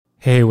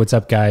Hey, what's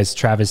up, guys?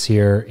 Travis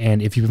here.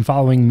 And if you've been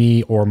following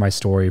me or my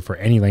story for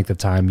any length of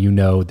time, you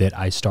know that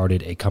I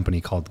started a company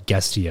called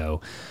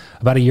Guestio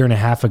about a year and a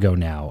half ago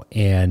now.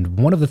 And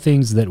one of the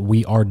things that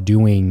we are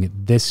doing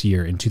this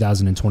year in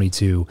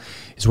 2022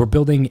 is we're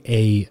building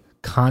a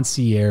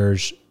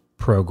concierge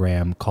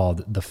program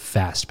called the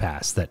Fast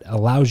Pass that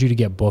allows you to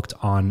get booked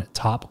on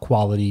top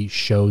quality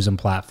shows and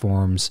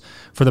platforms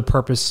for the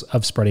purpose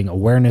of spreading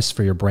awareness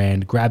for your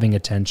brand, grabbing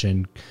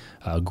attention,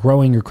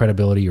 growing your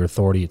credibility, your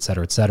authority, et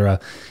cetera, et cetera.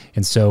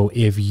 And so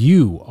if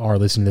you are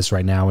listening to this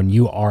right now and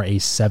you are a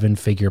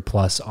 7-figure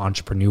plus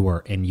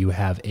entrepreneur and you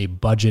have a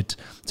budget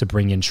to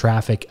bring in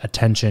traffic,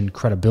 attention,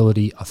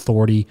 credibility,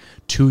 authority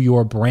to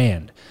your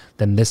brand,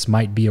 then this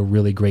might be a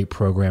really great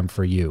program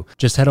for you.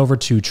 Just head over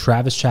to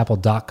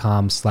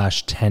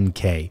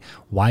travischappell.com/10K.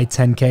 Why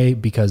 10K?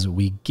 Because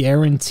we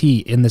guarantee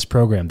in this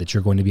program that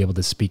you're going to be able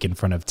to speak in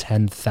front of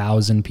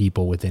 10,000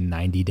 people within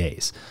 90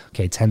 days.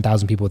 Okay,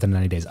 10,000 people within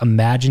 90 days.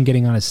 Imagine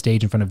getting on a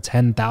stage in front of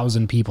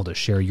 10,000 people to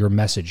share your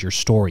message, your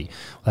story.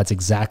 Well, that's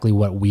exactly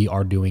what we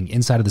are doing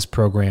inside of this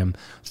program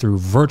through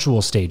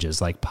virtual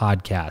stages like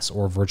podcasts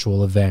or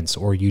virtual events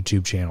or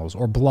YouTube channels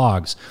or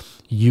blogs.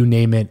 You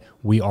name it,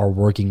 we are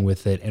working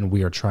with it, and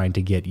we are trying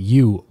to get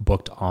you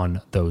booked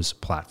on those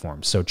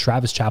platforms. So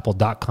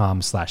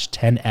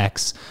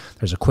travischappell.com/10X.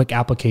 There's a quick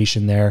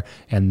application there,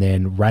 and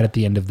then right at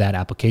the end of that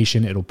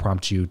application, it'll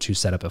prompt you to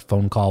set up a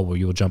phone call where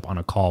you'll jump on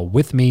a call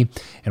with me,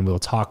 and we'll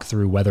talk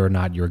through whether or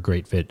not you're a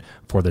great fit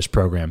for this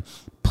program.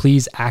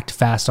 Please act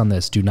fast on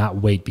this. Do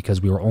not wait,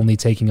 because we are only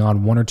taking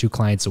on 1 or 2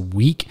 clients a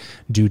week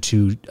due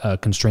to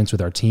constraints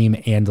with our team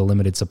and the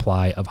limited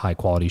supply of high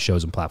quality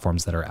shows and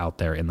platforms that are out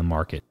there in the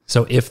market.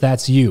 So if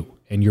that's you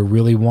and you're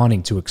really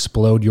wanting to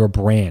explode your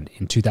brand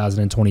in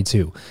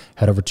 2022,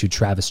 head over to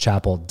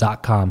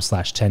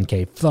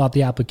travischappell.com/10K, fill out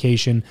the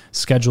application,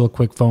 schedule a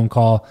quick phone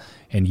call,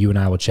 and you and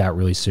I will chat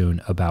really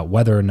soon about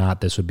whether or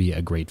not this would be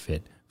a great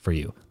fit for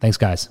you. Thanks,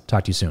 guys.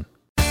 Talk to you soon.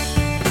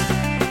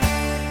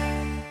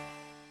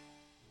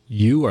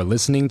 You are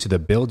listening to the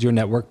Build Your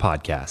Network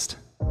podcast.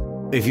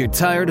 If you're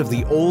tired of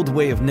the old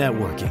way of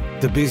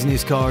networking, the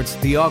business cards,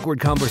 the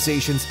awkward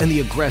conversations, and the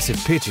aggressive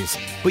pitches,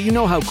 but you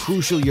know how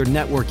crucial your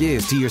network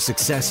is to your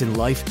success in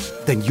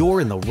life, then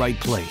you're in the right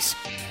place.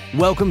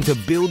 Welcome to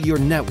Build Your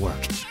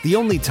Network, the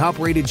only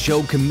top-rated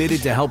show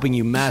committed to helping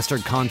you master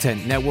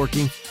content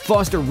networking,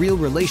 foster real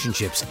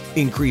relationships,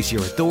 increase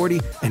your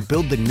authority, and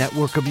build the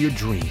network of your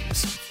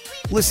dreams.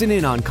 Listen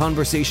in on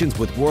conversations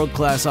with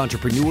world-class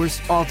entrepreneurs,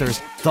 authors,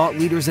 thought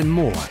leaders, and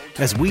more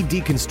as we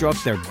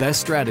deconstruct their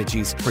best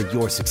strategies for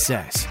your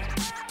success.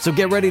 So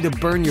get ready to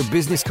burn your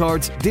business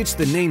cards, ditch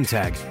the name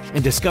tag,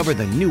 and discover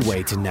the new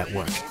way to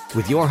network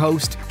with your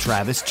host,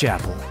 Travis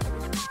Chappell.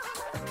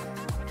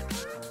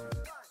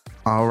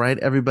 All right,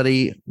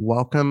 everybody.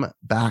 Welcome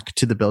back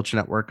to the Build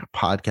Your Network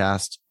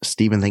podcast.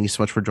 Stephen, thank you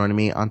so much for joining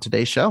me on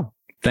today's show.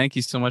 Thank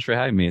you so much for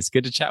having me. It's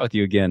good to chat with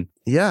you again.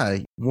 Yeah.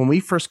 When we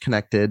first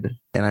connected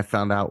and I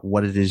found out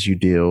what it is you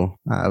do,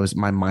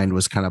 my mind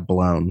was kind of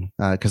blown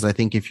because I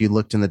think if you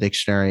looked in the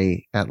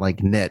dictionary at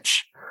like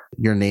niche,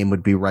 your name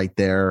would be right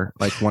there,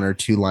 like 1 or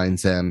 2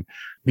 lines in.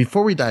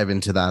 Before we dive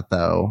into that,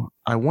 though,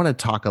 I want to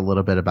talk a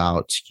little bit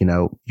about,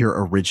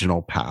 your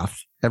original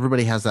path.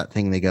 Everybody has that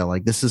thing they go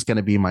like, this is going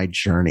to be my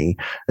journey.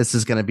 This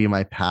is going to be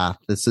my path.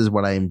 This is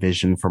what I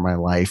envision for my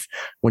life.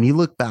 When you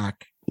look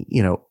back,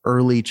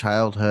 early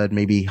childhood,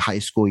 maybe high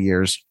school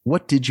years,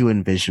 what did you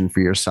envision for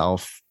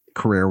yourself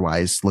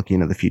career-wise looking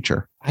into the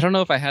future? I don't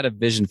know if I had a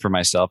vision for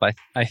myself. I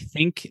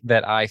think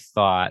that I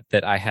thought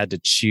that I had to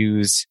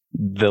choose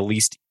the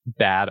least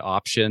bad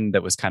option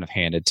that was kind of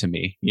handed to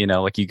me.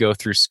 Like you go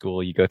through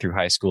school, you go through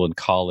high school and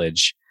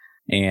college,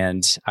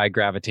 and I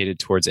gravitated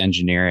towards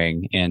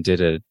engineering and did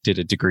a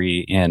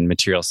degree in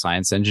material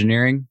science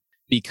engineering,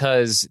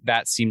 because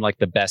that seemed like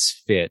the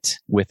best fit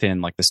within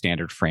like the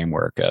standard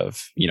framework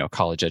of,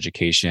 college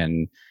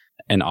education,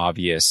 an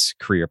obvious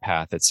career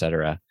path, et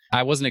cetera.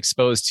 I wasn't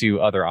exposed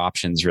to other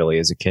options really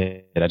as a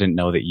kid. I didn't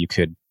know that you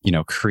could,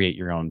 create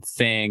your own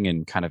thing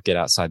and kind of get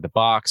outside the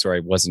box, or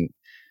I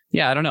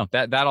don't know.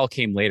 That all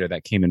came later.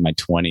 That came in my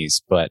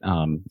 20s. But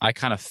I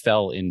kind of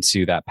fell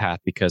into that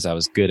path because I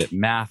was good at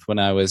math when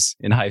I was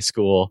in high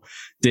school.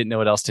 Didn't know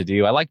what else to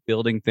do. I liked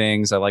building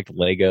things. I liked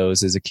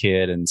Legos as a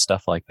kid and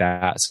stuff like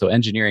that. So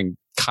engineering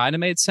kind of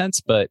made sense,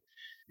 but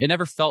it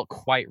never felt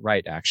quite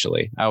right,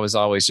 actually. I was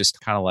always just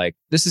kind of like,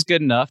 this is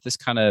good enough. This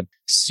kind of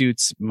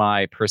suits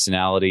my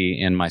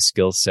personality and my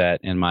skill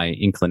set and my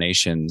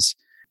inclinations.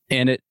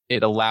 And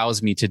it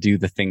allows me to do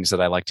the things that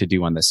I like to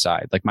do on the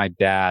side. Like my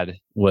dad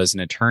was an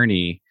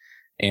attorney,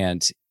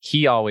 and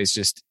he always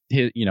just,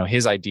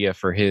 his idea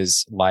for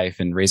his life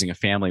and raising a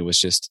family was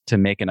just to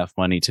make enough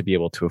money to be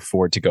able to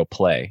afford to go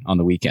play on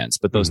the weekends.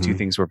 But those two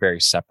things were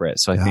very separate.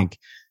 So I think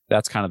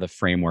that's kind of the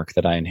framework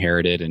that I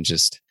inherited, and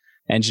just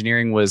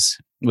engineering was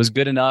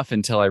good enough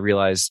until I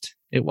realized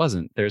it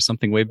wasn't. There's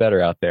something way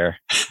better out there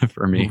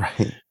for me.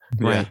 Right.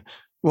 Yeah.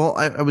 Well,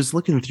 I was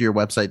looking through your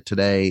website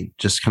today,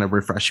 just kind of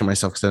refreshing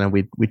myself because I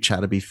know we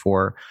chatted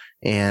before,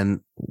 And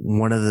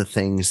one of the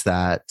things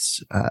that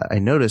I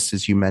noticed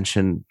is you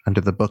mentioned under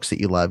the books that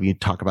you love, you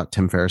talk about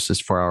Tim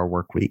Ferriss's 4-Hour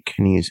Workweek,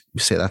 and you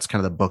say that's kind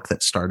of the book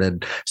that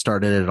started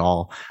it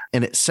all.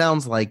 And it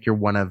sounds like you're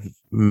one of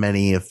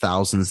many of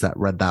thousands that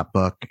read that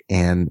book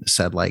and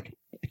said, like,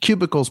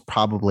 cubicles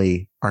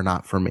probably are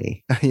not for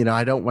me.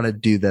 I don't want to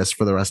do this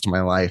for the rest of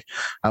my life.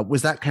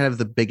 Was that kind of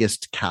the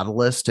biggest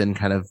catalyst in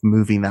kind of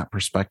moving that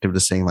perspective to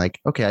saying, like,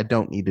 okay, I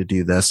don't need to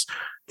do this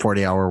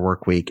 40-hour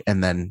work week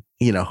and then,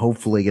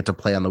 hopefully get to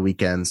play on the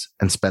weekends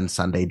and spend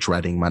Sunday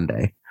dreading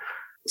Monday?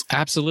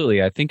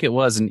 Absolutely. I think it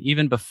was. And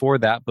even before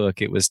that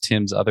book, it was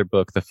Tim's other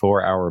book, The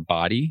 4-Hour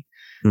Body,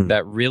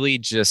 that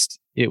really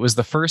it was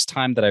the first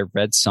time that I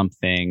read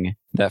something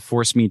that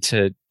forced me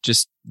to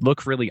just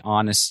look really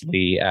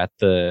honestly at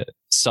the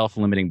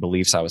self-limiting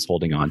beliefs I was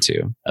holding on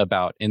to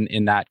about,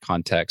 in that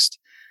context,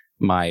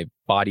 my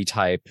body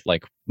type,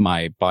 like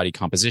my body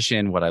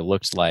composition, what I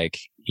looked like.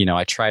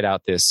 I tried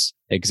out this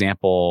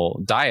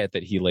example diet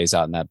that he lays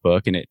out in that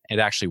book, and it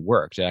actually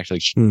worked. It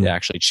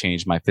actually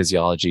changed my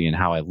physiology and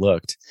how I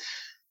looked.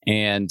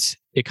 And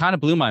it kind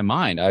of blew my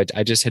mind.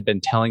 I just had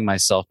been telling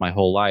myself my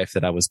whole life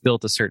that I was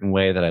built a certain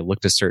way, that I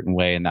looked a certain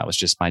way, and that was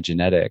just my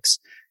genetics.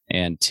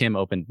 And Tim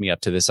opened me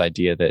up to this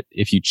idea that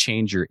if you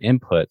change your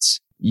inputs,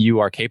 you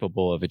are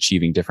capable of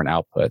achieving different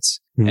outputs.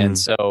 And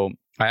so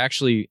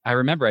I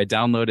remember I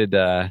downloaded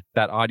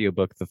that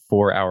audiobook, The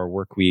 4-Hour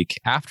Workweek,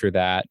 after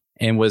that,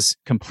 and was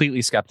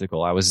completely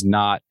skeptical. I was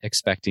not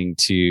expecting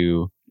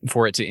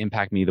for it to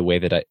impact me the way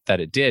that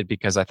it did,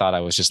 because I thought I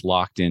was just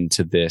locked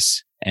into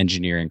this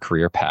engineering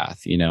career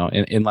path,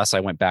 unless I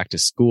went back to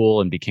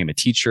school and became a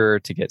teacher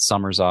to get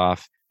summers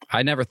off.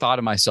 I never thought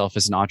of myself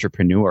as an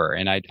entrepreneur,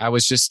 and I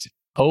was just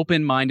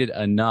open-minded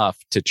enough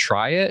to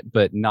try it,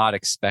 but not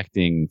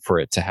expecting for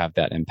it to have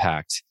that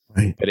impact.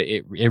 Right. But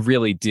it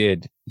really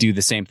did do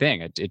the same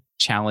thing. It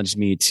challenged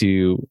me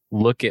to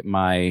look at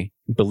my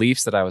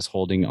beliefs that I was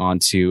holding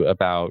onto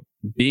about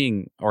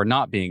being or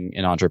not being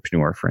an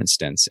entrepreneur, for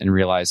instance, and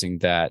realizing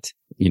that,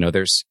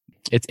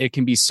 it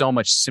can be so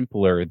much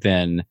simpler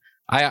than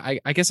I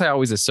guess I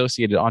always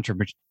associated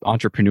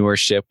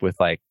entrepreneurship with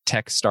like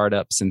tech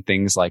startups and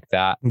things like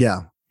that. Yeah.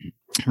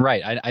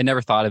 Right. I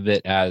never thought of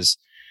it as,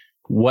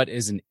 what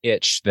is an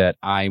itch that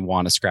I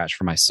want to scratch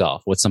for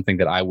myself? What's something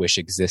that I wish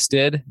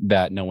existed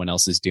that no one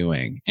else is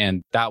doing?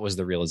 And that was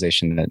the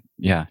realization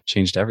that,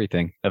 changed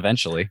everything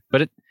eventually.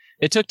 But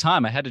it took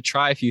time. I had to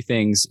try a few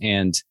things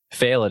and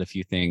fail at a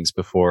few things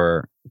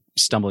before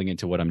stumbling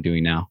into what I'm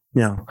doing now.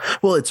 Yeah.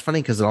 Well, it's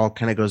funny because it all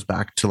kind of goes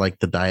back to like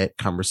the diet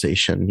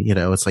conversation.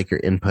 It's like your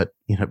input,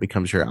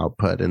 becomes your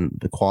output, and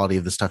the quality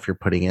of the stuff you're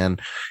putting in.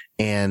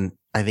 And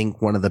I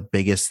think one of the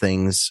biggest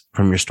things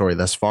from your story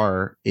thus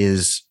far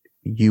is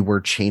you were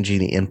changing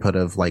the input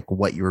of like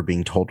what you were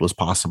being told was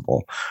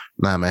possible.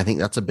 I think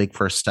that's a big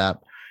first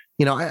step.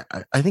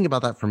 I think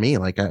about that for me.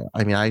 Like,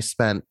 I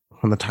spent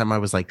from the time I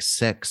was like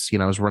 6,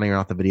 I was running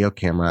around with the video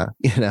camera,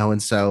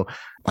 and so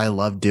I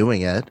loved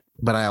doing it,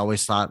 but I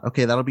always thought,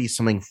 okay, that'll be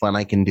something fun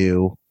I can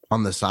do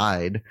on the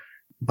side,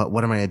 but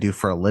what am I going to do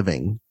for a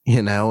living?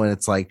 And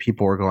it's like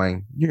people were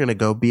going, you're going to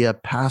go be a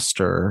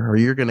pastor, or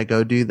you're going to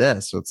go do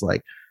this. So it's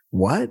like,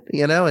 what?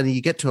 And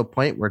you get to a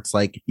point where it's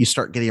like you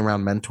start getting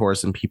around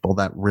mentors and people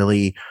that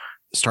really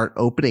start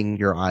opening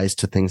your eyes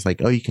to things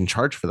like, oh, you can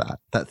charge for that.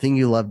 That thing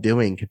you love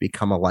doing could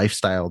become a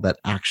lifestyle that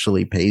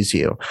actually pays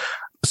you.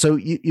 So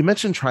you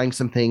mentioned trying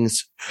some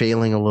things,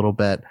 failing a little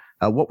bit.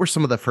 What were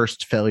some of the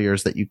first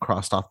failures that you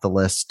crossed off the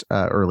list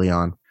early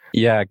on?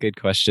 Yeah, good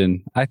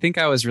question. I think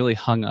I was really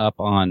hung up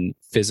on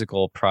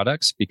physical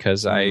products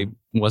because I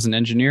was an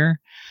engineer.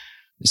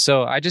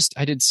 So I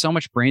did so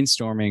much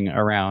brainstorming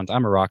around,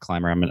 I'm a rock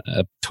climber. I'm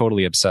a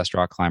totally obsessed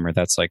rock climber.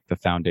 That's like the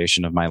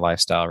foundation of my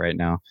lifestyle right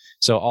now.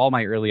 So all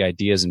my early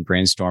ideas and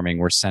brainstorming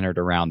were centered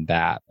around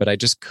that, but I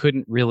just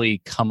couldn't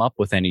really come up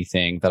with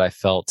anything that I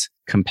felt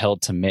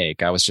compelled to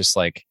make. I was just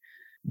like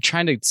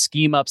trying to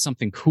scheme up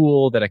something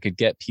cool that I could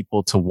get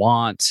people to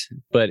want,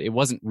 but it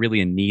wasn't really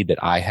a need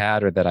that I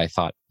had or that I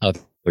thought other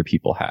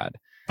people had.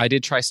 I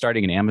did try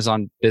starting an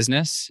Amazon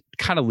business,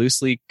 kind of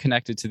loosely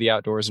connected to the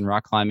outdoors and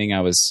rock climbing.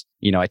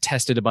 I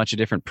tested a bunch of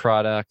different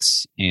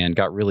products and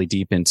got really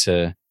deep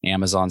into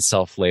Amazon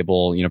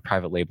self-label,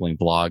 private labeling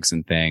blogs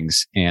and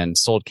things, and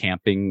sold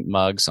camping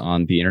mugs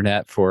on the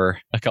internet for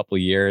a couple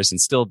of years and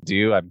still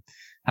do. I'm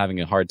having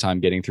a hard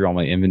time getting through all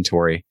my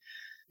inventory.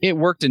 It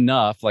worked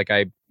enough. Like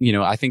I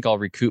think I'll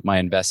recoup my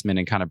investment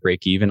and kind of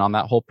break even on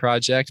that whole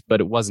project,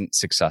 but it wasn't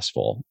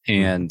successful.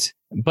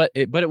 But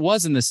it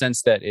was in the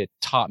sense that it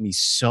taught me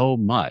so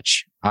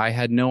much. I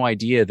had no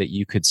idea that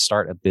you could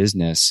start a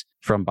business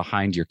from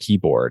behind your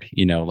keyboard,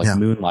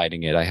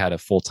 moonlighting it. I had a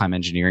full-time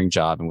engineering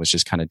job and was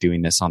just kind of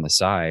doing this on the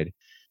side.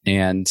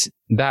 And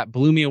that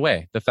blew me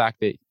away. The fact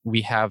that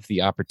we have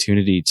the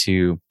opportunity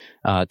to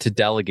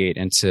delegate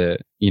and to,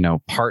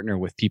 partner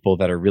with people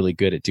that are really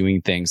good at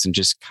doing things and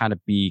just kind of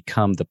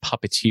become the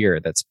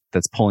puppeteer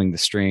that's pulling the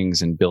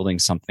strings and building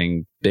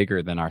something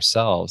bigger than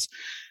ourselves.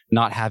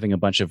 Not having a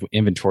bunch of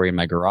inventory in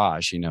my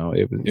garage,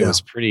 it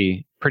was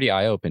pretty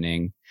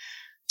eye-opening.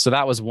 So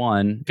that was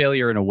one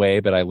failure in a way,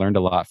 but I learned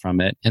a lot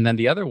from it. And then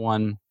the other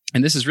one,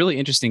 and this is really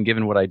interesting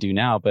given what I do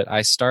now, but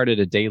I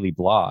started a daily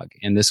blog,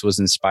 and this was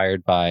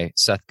inspired by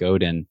Seth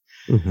Godin,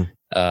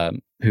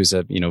 who's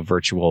a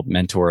virtual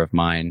mentor of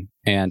mine.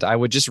 And I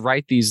would just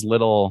write these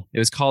little, it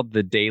was called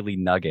the Daily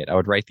Nugget. I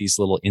would write these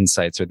little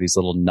insights or these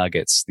little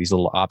nuggets, these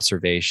little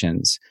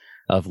observations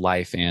of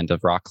life and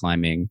of rock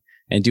climbing,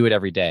 and do it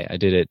every day. I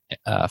did it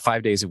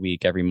 5 days a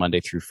week, every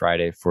Monday through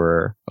Friday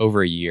for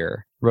over a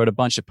year. Wrote a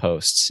bunch of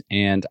posts.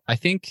 And I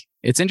think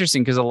it's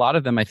interesting because a lot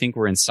of them I think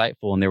were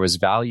insightful and there was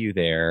value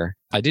there.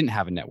 I didn't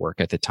have a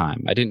network at the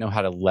time. I didn't know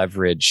how to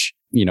leverage,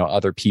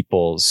 other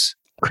people's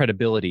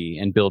credibility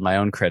and build my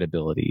own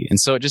credibility. And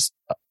so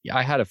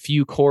I had a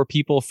few core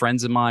people,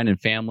 friends of mine and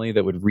family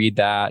that would read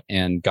that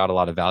and got a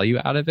lot of value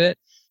out of it,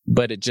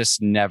 but it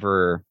just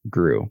never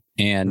grew.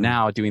 And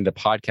now doing the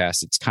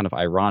podcast, it's kind of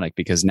ironic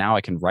because now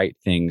I can write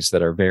things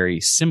that are very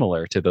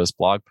similar to those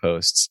blog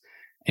posts.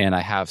 And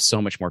I have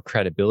so much more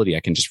credibility. I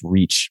can just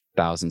reach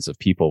thousands of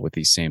people with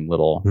these same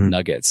little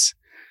nuggets.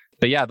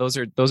 But yeah, those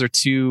are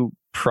two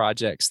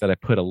projects that I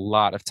put a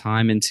lot of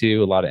time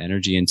into, a lot of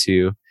energy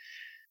into.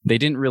 They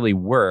didn't really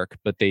work,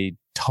 but they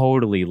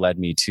totally led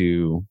me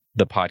to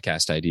the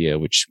podcast idea,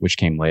 which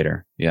came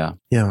later. Yeah.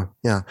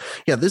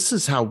 This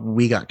is how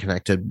we got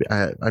connected.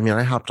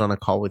 I hopped on a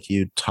call with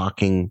you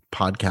talking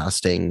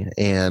podcasting,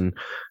 and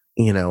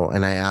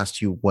and I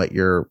asked you what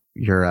your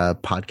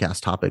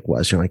podcast topic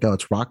was. You're like, oh,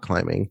 it's rock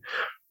climbing.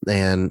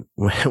 And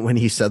when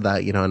you said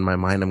that, in my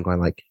mind, I'm going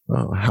like,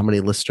 oh, how many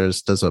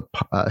listeners does a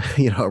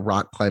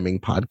rock climbing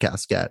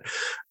podcast get?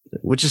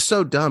 Which is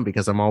so dumb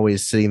because I'm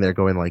always sitting there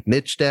going like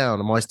niche down.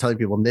 I'm always telling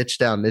people niche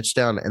down.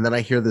 And then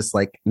I hear this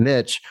like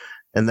niche.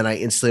 And then I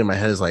instantly in my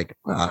head is like,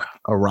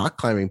 a rock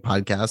climbing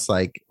podcast.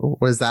 Like,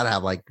 what does that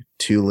have? Like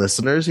 2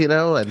 listeners,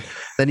 And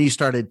then you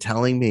started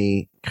telling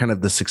me kind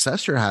of the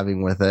success you're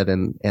having with it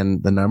and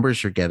the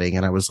numbers you're getting.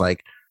 And I was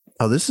like,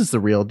 oh, this is the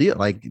real deal.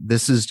 Like,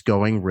 this is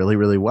going really,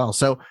 really well.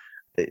 So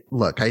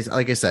look,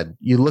 like I said,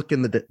 you look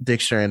in the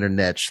dictionary under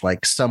niche,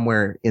 like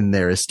somewhere in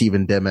there is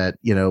Stephen Dimmitt,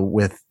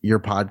 with your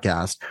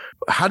podcast.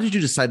 How did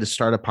you decide to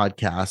start a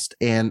podcast,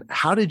 and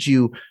how did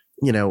you,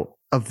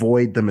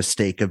 avoid the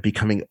mistake of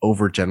becoming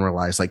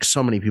overgeneralized like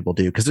so many people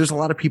do? Because there's a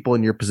lot of people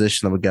in your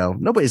position that would go,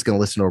 nobody's going to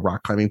listen to a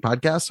rock climbing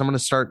podcast. I'm going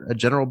to start a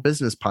general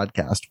business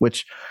podcast,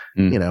 which,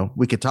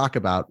 we could talk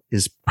about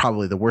is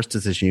probably the worst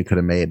decision you could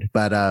have made.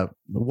 But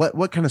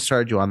what kind of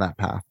started you on that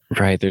path?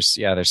 Right.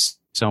 There's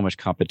so much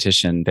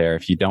competition there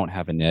if you don't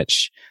have a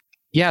niche.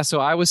 Yeah. So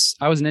I was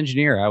an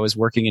engineer. I was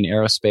working in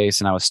aerospace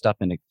and I was stuck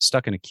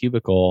in a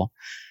cubicle,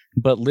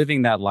 but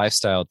living that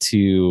lifestyle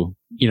to,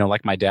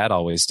 like my dad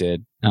always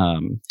did,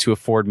 to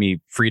afford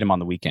me freedom on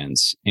the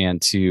weekends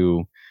and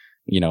to,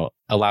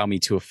 allow me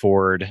to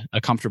afford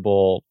a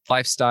comfortable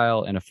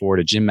lifestyle and afford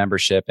a gym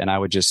membership. And I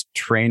would just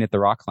train at the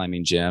rock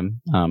climbing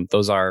gym.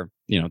 Those are,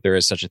 there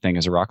is such a thing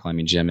as a rock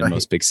climbing gym in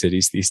most big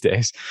cities these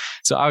days.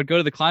 So I would go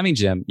to the climbing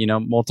gym,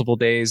 multiple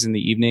days in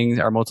the evening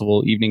or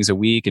multiple evenings a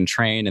week and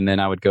train. And then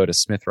I would go to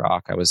Smith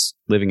Rock. I was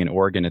living in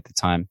Oregon at the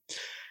time.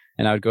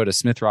 And I would go to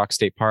Smith Rock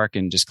State Park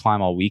and just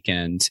climb all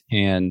weekend.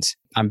 And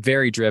I'm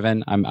very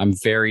driven. I'm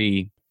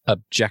very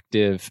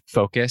objective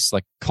focused.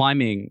 Like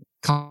climbing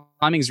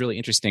is really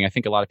interesting. I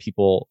think a lot of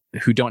people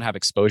who don't have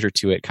exposure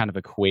to it kind of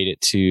equate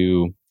it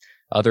to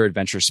other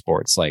adventure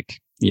sports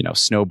like,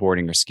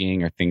 snowboarding or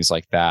skiing or things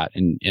like that.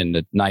 And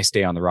a nice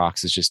day on the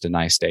rocks is just a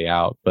nice day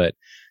out. But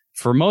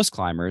for most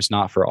climbers,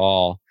 not for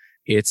all,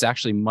 it's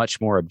actually much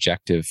more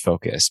objective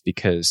focused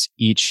because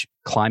each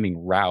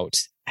climbing route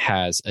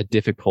has a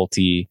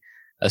difficulty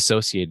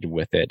associated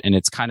with it. And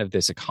it's kind of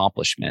this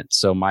accomplishment.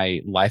 So my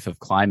life of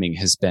climbing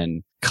has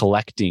been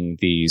collecting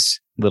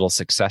these little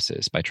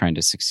successes by trying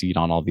to succeed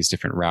on all these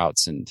different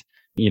routes and,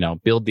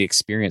 build the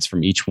experience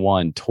from each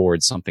one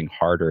towards something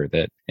harder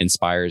that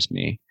inspires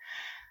me.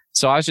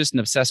 So I was just an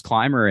obsessed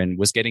climber and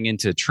was getting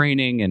into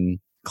training, and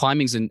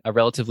climbing's a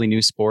relatively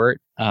new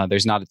sport.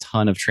 There's not a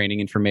ton of training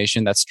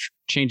information. That's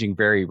changing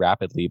very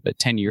rapidly. But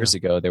 10 years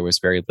ago, there was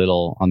very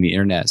little on the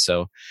internet.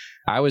 So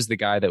I was the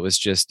guy that was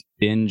just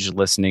binge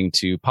listening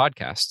to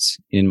podcasts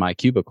in my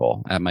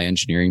cubicle at my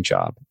engineering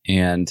job.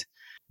 And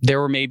there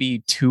were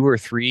maybe 2 or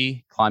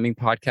 3 climbing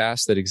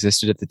podcasts that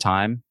existed at the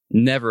time.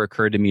 Never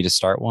occurred to me to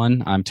start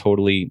one. I'm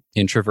totally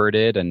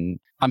introverted and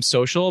I'm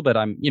social, but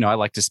I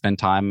like to spend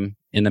time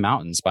in the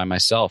mountains by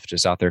myself,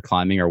 just out there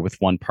climbing or with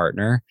one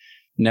partner.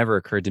 Never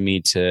occurred to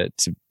me to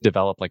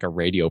develop like a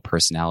radio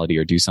personality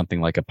or do something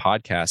like a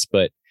podcast,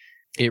 but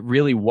it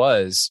really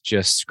was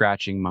just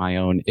scratching my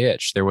own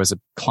itch. There was a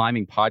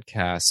climbing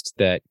podcast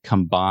that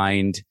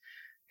combined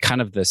kind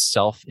of the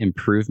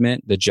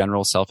self-improvement, the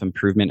general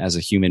self-improvement as a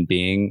human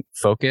being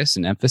focus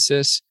and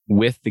emphasis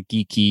with the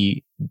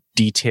geeky,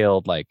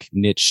 detailed, like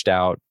niched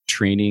out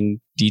training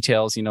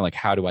details, like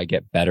how do I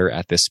get better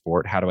at this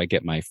sport? How do I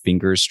get my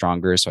fingers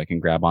stronger so I can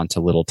grab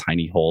onto little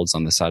tiny holds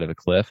on the side of a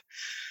cliff?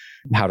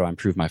 How do I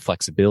improve my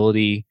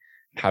flexibility?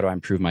 How do I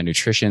improve my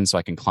nutrition so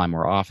I can climb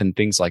more often?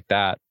 Things like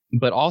that.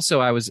 But also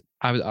I was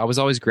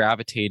always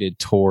gravitated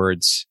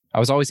towards I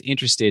was always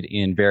interested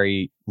in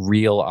very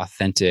real,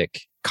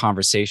 authentic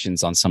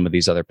conversations on some of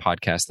these other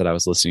podcasts that I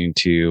was listening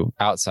to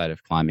outside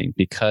of climbing.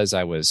 Because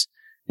I was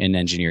an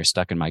engineer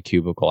stuck in my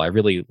cubicle, I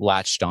really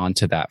latched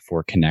onto that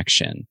for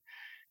connection.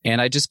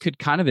 And I just could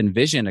kind of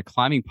envision a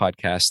climbing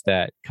podcast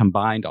that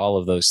combined all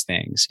of those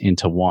things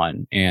into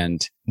one.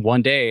 And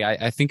one day,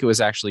 I think it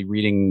was actually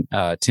reading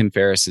Tim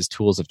Ferriss's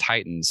Tools of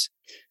Titans,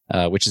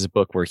 which is a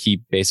book where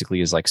he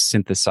basically is like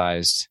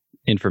synthesized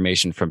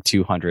information from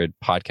 200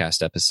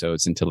 podcast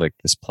episodes into like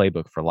this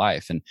playbook for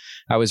life. And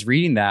I was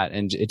reading that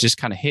and it just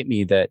kind of hit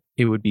me that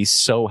it would be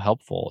so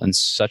helpful and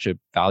such a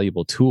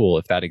valuable tool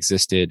if that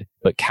existed,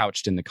 but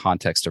couched in the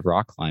context of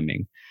rock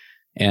climbing.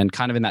 And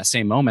kind of in that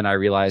same moment, I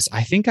realized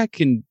I think I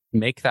can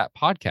make that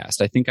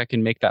podcast. I think I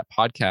can make that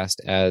podcast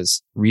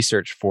as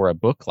research for a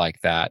book like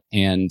that.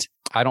 And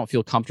I don't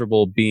feel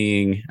comfortable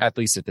being, at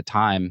least at the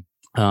time,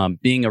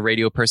 being a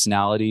radio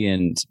personality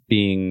and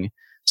being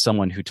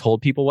someone who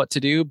told people what to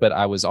do, but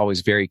I was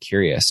always very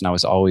curious and I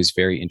was always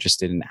very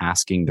interested in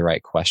asking the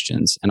right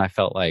questions. And I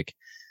felt like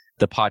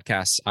the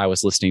podcasts I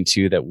was listening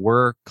to that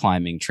were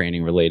climbing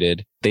training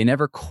related, they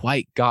never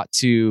quite got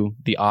to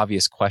the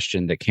obvious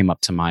question that came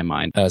up to my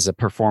mind as a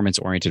performance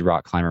oriented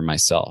rock climber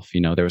myself. You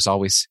know, there was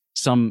always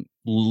some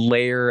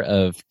layer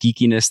of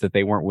geekiness that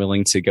they weren't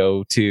willing to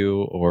go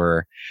to,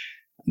 or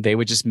they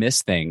would just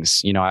miss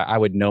things. You know, I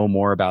would know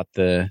more about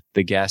the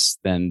guest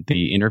than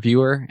the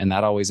interviewer, and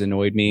that always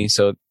annoyed me.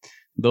 So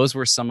those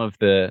were some of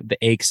the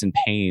aches and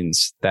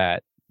pains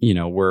that, you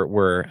know,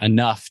 were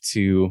enough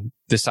to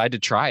decide to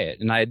try it.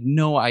 And I had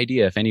no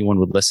idea if anyone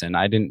would listen.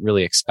 I didn't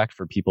really expect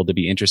for people to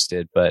be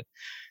interested, but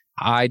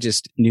I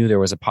just knew there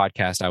was a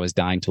podcast I was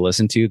dying to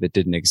listen to that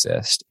didn't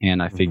exist.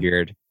 And I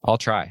figured I'll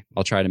try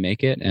to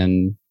make it.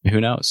 And who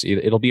knows?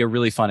 It'll be a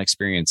really fun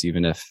experience,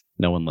 even if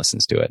no one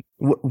listens to it.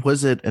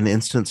 Was it an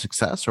instant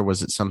success, or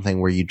was it something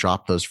where you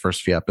dropped those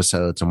first few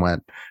episodes and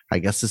went, I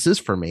guess this is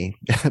for me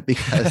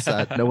because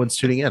no one's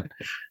tuning in?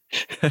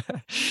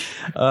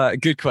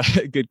 Good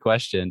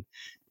question.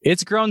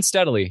 It's grown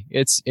steadily.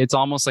 It's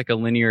almost like a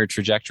linear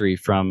trajectory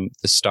from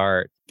the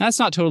start. That's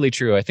not totally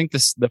true. I think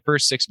the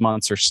first 6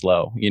 months are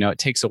slow. You know, it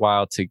takes a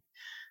while to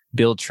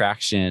build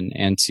traction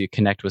and to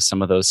connect with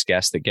some of those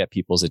guests that get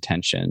people's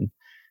attention.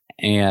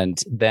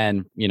 And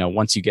then, you know,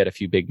 once you get a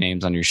few big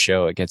names on your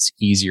show, it gets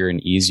easier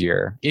and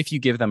easier if you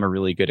give them a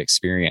really good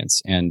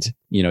experience and,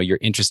 you know, you're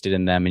interested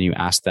in them and you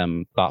ask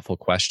them thoughtful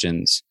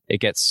questions. It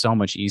gets so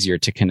much easier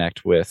to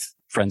connect with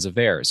friends of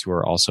theirs who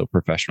are also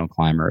professional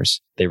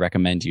climbers. They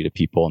recommend you to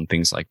people and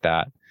things like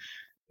that.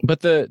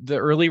 But the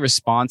early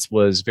response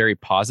was very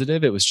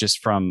positive. It was just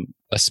from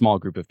a small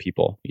group of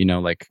people, you know,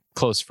 like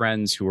close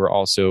friends who were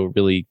also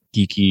really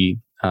geeky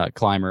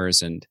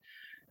climbers. And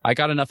I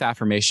got enough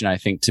affirmation, I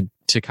think,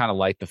 to kind of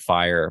light the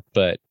fire.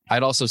 But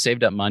I'd also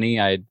saved up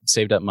money. I'd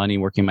saved up money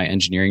working my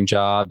engineering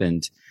job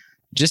and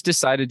just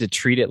decided to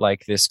treat it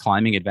like this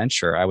climbing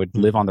adventure. I would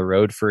live on the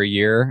road for a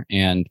year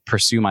and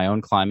pursue my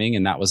own climbing.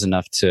 And that was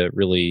enough to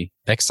really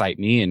excite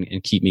me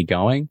and keep me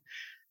going.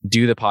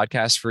 Do the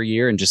podcast for a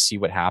year and just see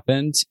what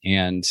happened.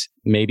 And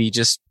maybe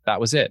just that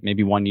was it.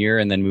 Maybe 1 year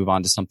and then move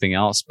on to something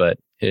else. But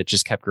it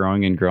just kept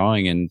growing and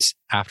growing. And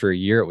after a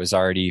year, it was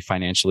already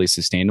financially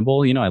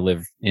sustainable. You know, I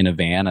live in a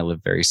van. I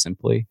live very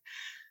simply.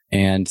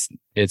 And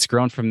it's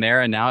grown from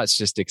there. And now it's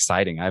just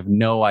exciting. I have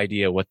no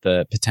idea what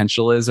the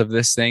potential is of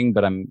this thing,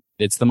 but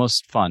it's the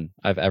most fun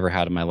I've ever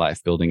had in my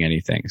life building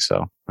anything.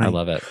 So I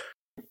love it.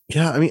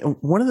 Yeah. I mean,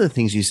 one of the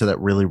things you said that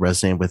really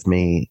resonated with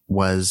me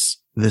was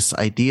this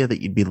idea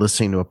that you'd be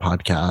listening to a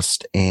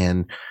podcast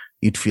and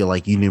you'd feel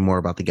like you knew more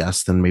about the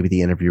guest than maybe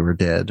the interviewer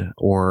did,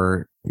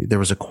 or there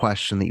was a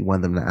question that you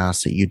wanted them to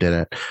ask that you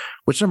didn't,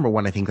 which number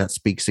one, I think that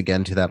speaks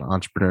again to that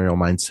entrepreneurial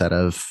mindset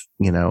of,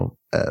 you know,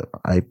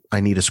 I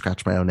need to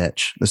scratch my own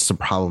itch. This is a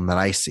problem that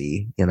I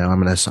see, you know,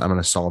 I'm going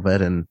to solve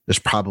it. And there's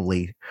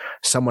probably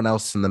someone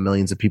else in the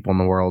millions of people in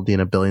the world, you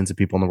know, billions of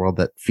people in the world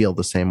that feel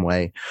the same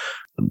way.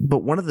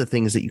 But one of the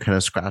things that you kind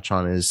of scratch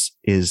on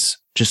is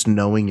just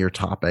knowing your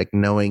topic,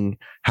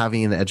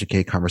 having an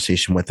educated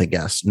conversation with a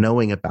guest,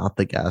 knowing about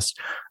the guest.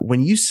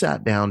 When you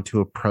sat down to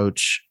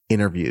approach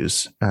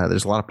interviews,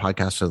 there's a lot of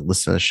podcasts that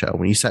listen to the show.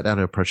 When you sat down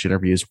to approach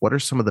interviews, what are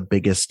some of the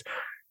biggest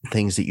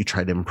things that you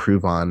try to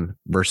improve on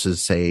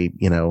versus, say,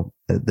 you know,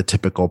 the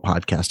typical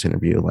podcast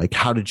interview? Like,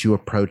 how did you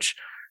approach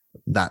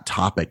that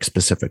topic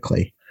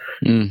specifically?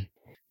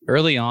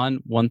 Early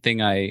on, one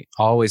thing I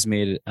always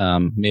made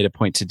a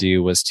point to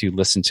do was to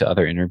listen to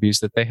other interviews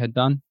that they had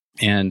done.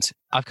 And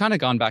I've kind of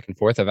gone back and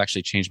forth. I've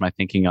actually changed my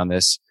thinking on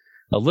this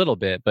a little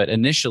bit. But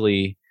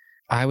initially,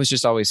 I was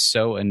just always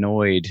so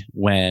annoyed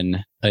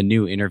when a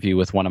new interview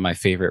with one of my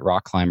favorite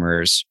rock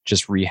climbers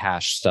just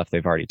rehashed stuff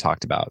they've already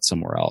talked about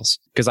somewhere else.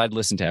 Because I'd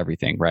listened to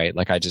everything, right?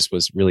 Like I just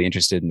was really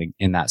interested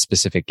in that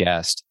specific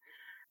guest.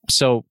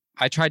 So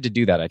I tried to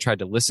do that. I tried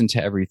to listen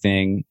to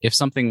everything. If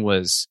something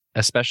was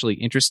especially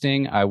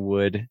interesting, I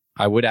would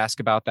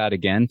ask about that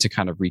again to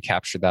kind of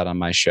recapture that on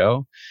my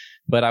show.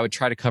 But I would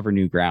try to cover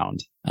new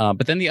ground.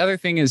 But then the other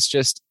thing is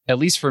just, at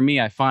least for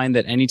me, I find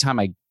that anytime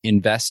I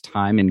invest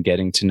time in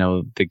getting to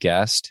know the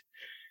guest,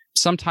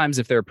 sometimes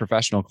if they're a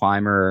professional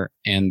climber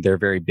and they're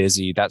very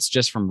busy, that's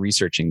just from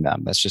researching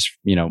them. That's just,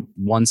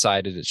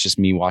 one-sided. It's just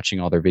me watching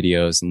all their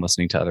videos and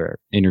listening to other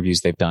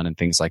interviews they've done and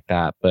things like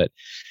that. But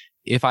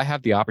if I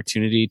have the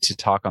opportunity to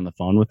talk on the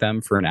phone with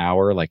them for an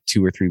hour, like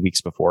 2 or 3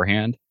 weeks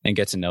beforehand, and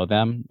get to know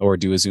them, or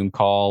do a Zoom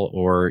call,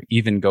 or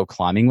even go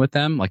climbing with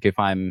them, like if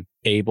I'm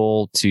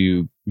able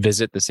to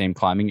visit the same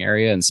climbing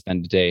area and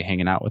spend a day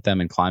hanging out with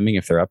them and climbing,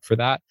 if they're up for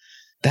that,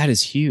 that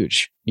is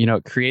huge.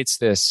 It creates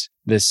this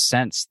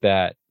sense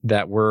that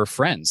we're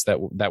friends, that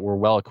we're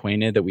well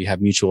acquainted, that we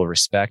have mutual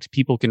respect.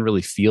 People can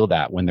really feel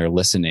that when they're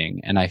listening.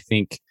 And I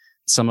think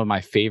some of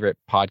my favorite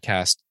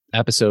podcast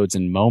episodes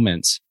and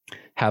moments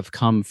have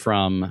come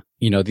from,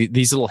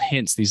 these little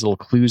hints, these little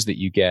clues that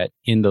you get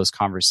in those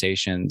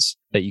conversations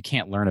that you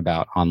can't learn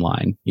about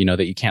online,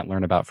 that you can't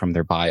learn about from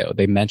their bio.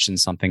 They mention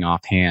something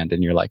offhand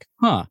and you're like,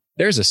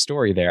 there's a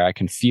story there. I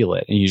can feel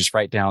it. And you just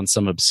write down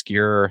some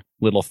obscure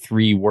little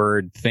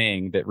 3-word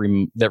thing that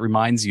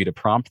reminds you to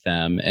prompt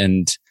them.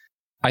 And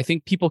I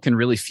think people can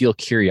really feel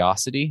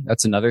curiosity.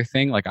 That's another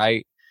thing. Like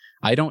I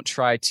don't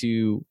try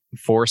to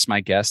force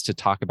my guests to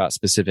talk about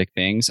specific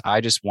things.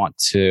 I just want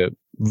to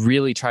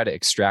really try to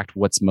extract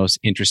what's most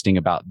interesting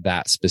about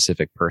that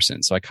specific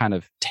person. So I kind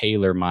of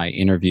tailor my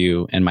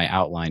interview and my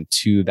outline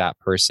to that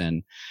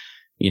person.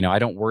 I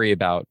don't worry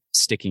about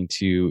sticking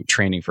to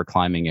training for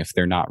climbing if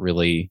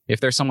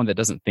they're someone that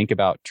doesn't think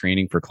about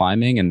training for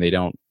climbing and they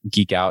don't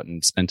geek out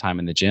and spend time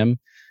in the gym.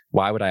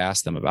 Why would I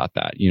ask them about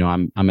that?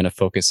 I'm going to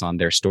focus on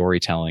their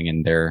storytelling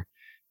and their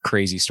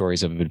crazy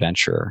stories of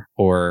adventure.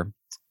 Or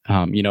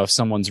if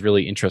someone's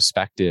really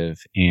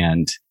introspective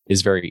and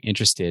is very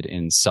interested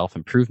in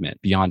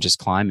self-improvement beyond just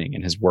climbing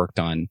and has worked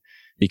on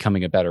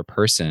becoming a better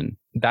person,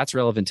 that's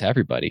relevant to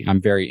everybody.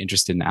 I'm very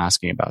interested in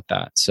asking about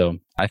that. So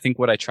I think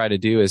what I try to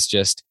do is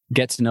just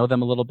get to know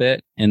them a little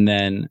bit and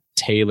then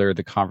tailor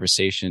the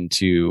conversation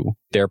to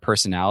their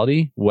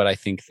personality, what I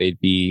think they'd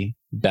be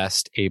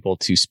best able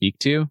to speak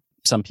to.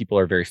 Some people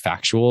are very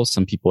factual.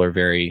 Some people are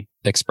very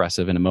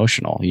expressive and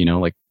emotional.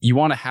 Like you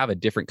want to have a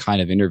different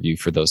kind of interview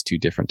for those two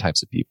different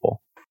types of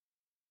people.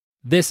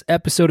 This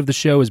episode of the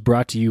show is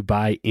brought to you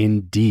by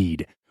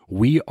Indeed.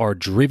 We are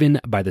driven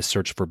by the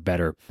search for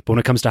better. But when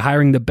it comes to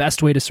hiring, the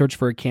best way to search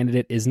for a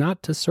candidate is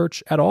not to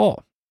search at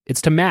all.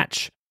 It's to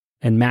match,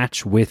 and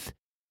match with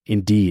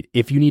Indeed.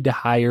 If you need to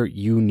hire,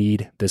 you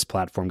need this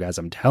platform, guys.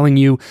 I'm telling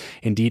you,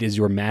 Indeed is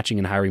your matching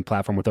and hiring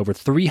platform with over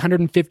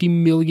 350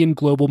 million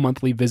global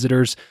monthly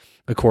visitors,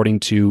 according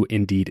to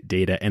Indeed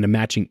data, and a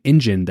matching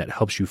engine that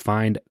helps you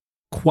find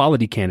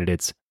quality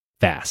candidates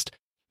fast.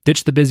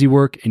 Ditch the busy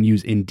work and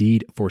use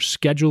Indeed for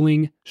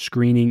scheduling,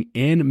 screening,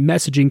 and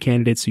messaging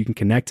candidates so you can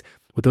connect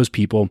with those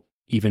people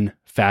even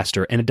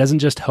faster. And it doesn't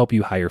just help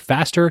you hire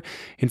faster.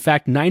 In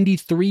fact,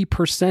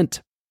 93%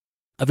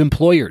 of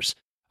employers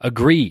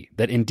agree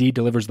that Indeed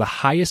delivers the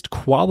highest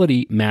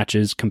quality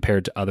matches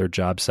compared to other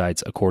job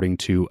sites, according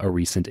to a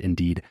recent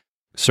Indeed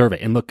survey.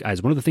 And look,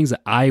 guys, one of the things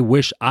that I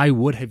wish I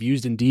would have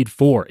used Indeed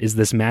for is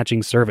this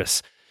matching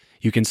service.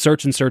 You can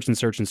search and search and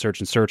search and search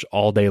and search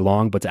all day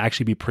long, but to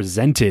actually be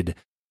presented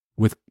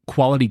with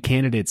quality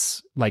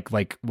candidates,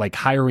 like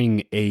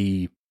hiring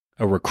a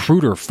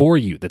recruiter for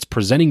you that's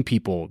presenting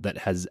people that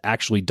has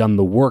actually done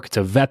the work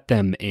to vet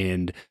them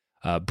and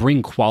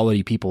bring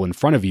quality people in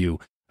front of you,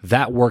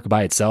 that work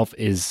by itself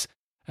is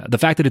the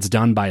fact that it's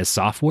done by a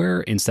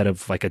software instead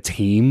of like a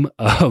team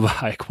of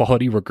high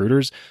quality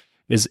recruiters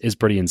is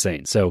pretty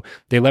insane. So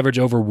they leverage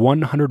over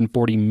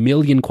 140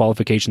 million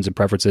qualifications and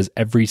preferences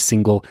every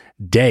single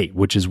day,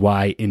 which is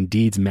why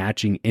Indeed's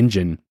matching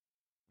engine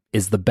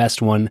is the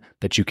best one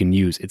that you can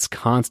use. It's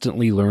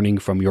constantly learning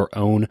from your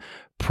own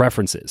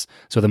preferences.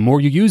 So the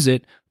more you use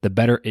it, the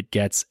better it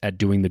gets at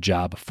doing the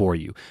job for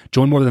you.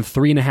 Join more than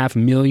 3.5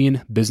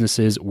 million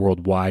businesses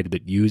worldwide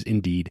that use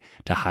Indeed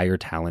to hire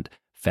talent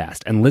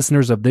fast. And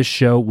listeners of this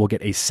show will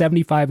get a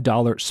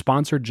 $75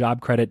 sponsored job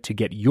credit to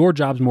get your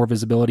jobs more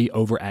visibility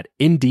over at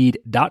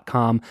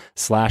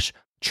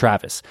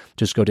Indeed.com/Travis.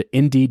 Just go to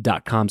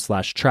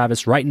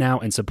Indeed.com/Travis right now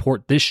and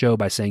support this show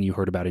by saying you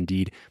heard about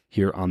Indeed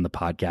here on the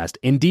podcast.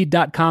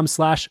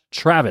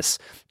 Indeed.com/Travis.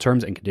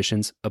 Terms and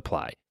conditions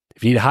apply.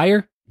 If you need to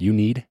hire, you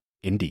need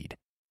Indeed.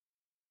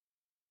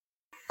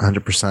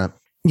 100%.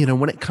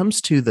 When it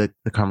comes to the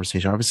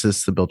conversation, obviously this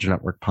is the Build Your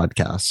Network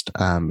podcast.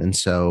 And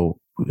so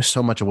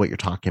much of what you're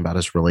talking about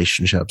is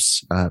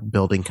relationships,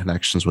 building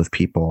connections with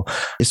people,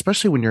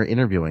 especially when you're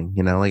interviewing.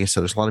 Like I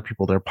said, there's a lot of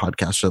people that are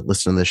podcasters that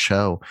listen to this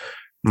show.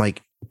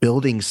 Like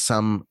building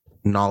some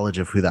knowledge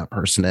of who that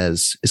person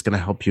is going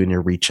to help you in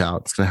your reach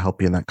out. It's going to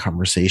help you in that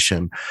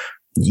conversation.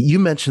 You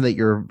mentioned that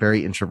you're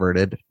very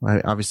introverted.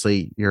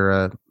 Obviously, you're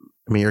a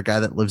guy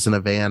that lives in a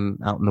van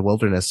out in the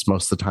wilderness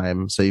most of the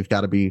time. So you've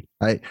got to be,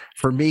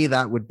 for me,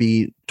 that would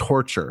be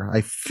torture.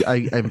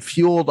 I'm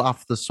fueled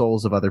off the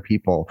souls of other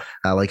people,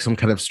 like some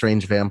kind of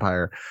strange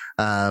vampire.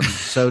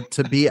 So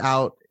to be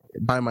out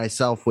by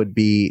myself would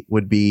be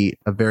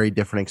a very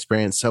different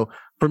experience. So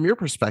from your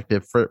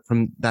perspective,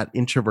 from that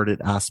introverted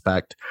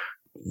aspect,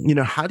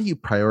 how do you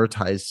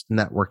prioritize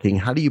networking?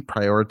 How do you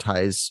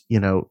prioritize,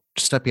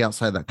 stepping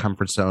outside that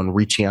comfort zone,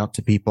 reaching out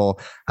to people,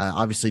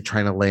 obviously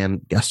trying to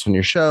land guests on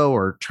your show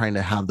or trying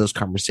to have those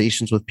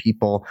conversations with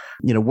people.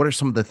 What are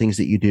some of the things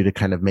that you do to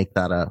kind of make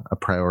that a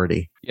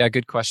priority? Yeah,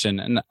 good question.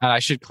 And I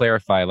should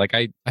clarify, like,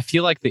 I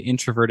feel like the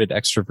introverted,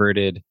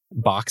 extroverted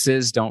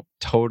boxes don't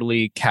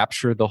totally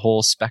capture the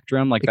whole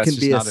spectrum. Like, it that's can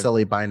just be a not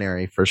silly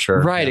binary for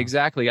sure. Right, Yeah.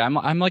 exactly.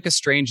 I'm like a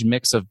strange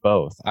mix of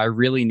both. I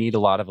really need a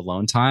lot of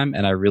alone time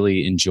and I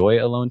really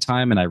enjoy alone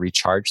time and I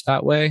recharge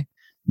that way.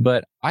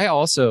 But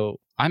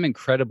I'm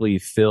incredibly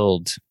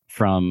filled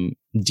from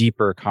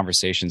deeper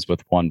conversations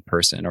with one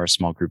person or a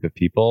small group of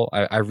people.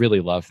 I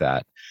really love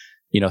that.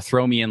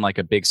 Throw me in like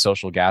a big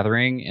social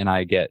gathering and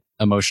I get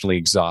emotionally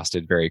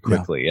exhausted very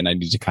quickly and I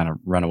need to kind of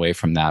run away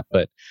from that.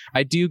 But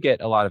I do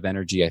get a lot of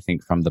energy, I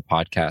think, from the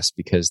podcast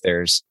because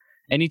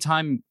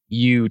anytime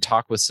you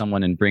talk with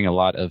someone and bring a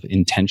lot of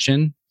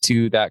intention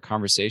to that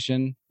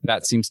conversation,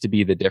 that seems to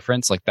be the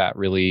difference. Like that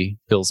really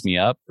fills me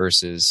up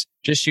versus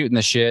just shooting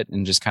the shit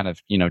and just kind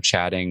of,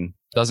 chatting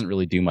doesn't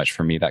really do much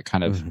for me. That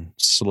kind of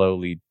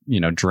slowly,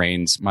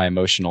 drains my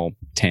emotional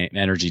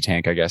energy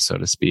tank, I guess, so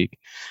to speak.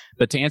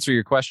 But to answer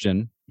your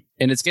question,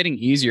 and it's getting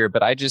easier,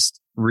 but I just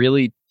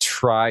really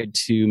tried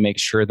to make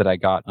sure that I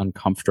got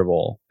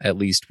uncomfortable at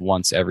least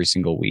once every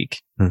single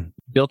week.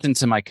 Built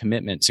into my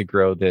commitment to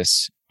grow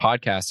this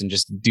podcast and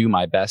just do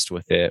my best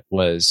with it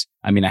was,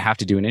 I have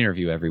to do an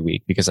interview every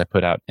week because I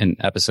put out an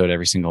episode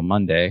every single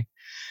Monday.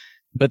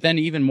 But then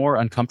even more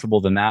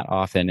uncomfortable than that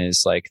often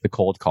is like the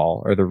cold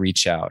call or the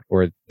reach out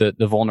or the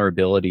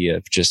vulnerability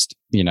of just,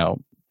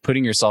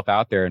 putting yourself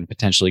out there and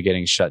potentially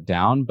getting shut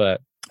down.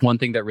 But one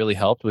thing that really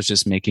helped was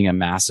just making a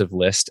massive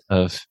list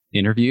of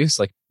interviews,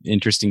 like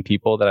interesting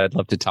people that I'd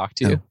love to talk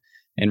to.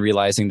 And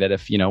realizing that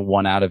if,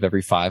 1 out of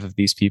every 5 of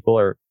these people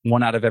or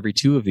 1 out of every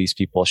 2 of these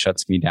people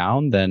shuts me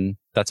down, then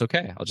that's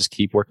okay. I'll just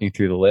keep working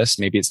through the list.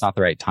 Maybe it's not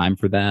the right time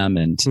for them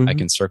and I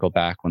can circle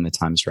back when the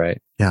time's right.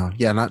 Yeah.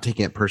 Yeah. Not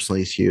taking it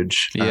personally is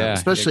huge. Yeah,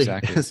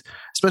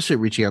 especially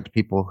reaching out to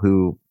people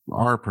who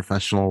are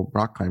professional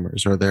rock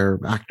climbers or they're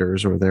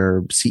actors or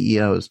they're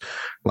CEOs.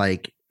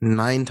 Like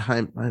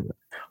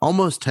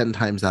almost 10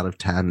 times out of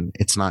 10,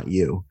 it's not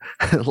you.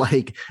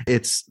 Like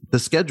it's the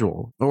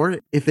schedule. Or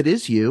if it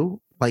is you,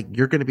 like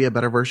you're going to be a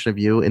better version of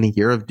you in a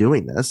year of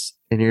doing this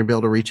and you're going to be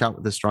able to reach out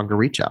with a stronger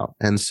reach out.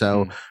 And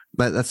so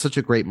that's such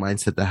a great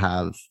mindset to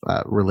have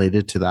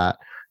related to that.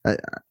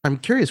 I'm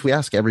curious, we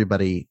ask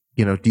everybody,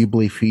 do you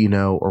believe who you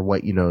know or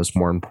what you know is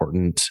more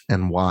important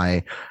and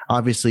why?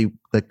 Obviously,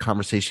 the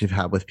conversation you've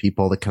had with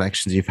people, the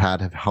connections you've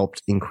had have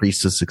helped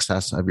increase the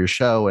success of your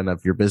show and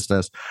of your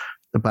business.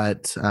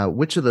 But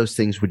which of those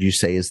things would you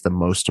say is the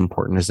most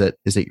important? Is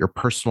it your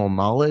personal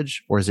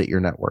knowledge or is it your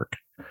network?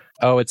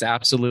 Oh, it's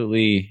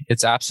absolutely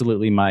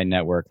my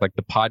network. Like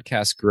the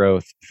podcast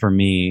growth for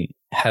me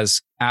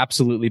has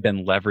absolutely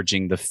been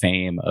leveraging the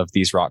fame of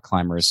these rock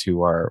climbers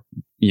who are,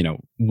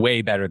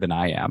 way better than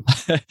I am.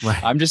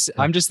 Right. I'm just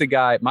the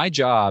guy. My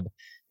job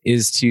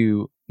is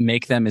to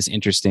make them as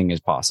interesting as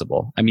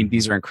possible.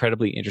 These are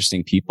incredibly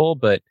interesting people,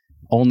 but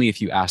only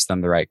if you ask them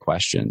the right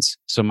questions.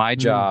 So my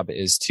job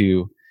is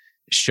to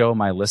show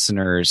my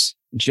listeners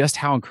just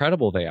how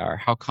incredible they are,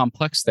 how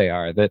complex they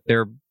are, that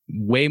they're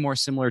way more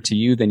similar to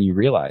you than you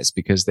realize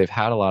because they've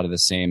had a lot of the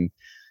same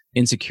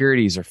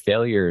insecurities or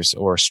failures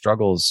or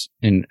struggles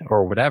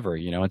or whatever.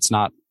 It's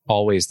not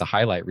always the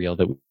highlight reel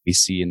that we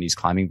see in these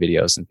climbing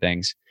videos and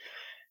things.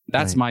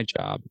 That's my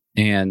job.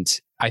 And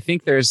I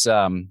think there's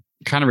kind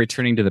of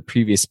returning to the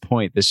previous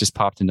point, this just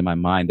popped into my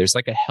mind. There's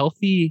like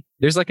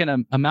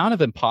an amount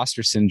of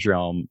imposter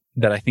syndrome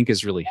that I think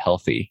is really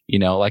healthy.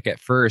 Like at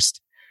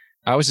first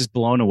I was just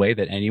blown away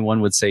that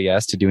anyone would say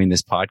yes to doing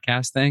this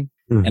podcast thing.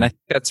 And I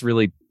think that's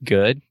really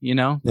good,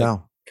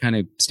 kind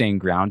of staying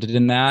grounded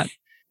in that.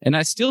 And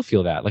I still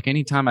feel that like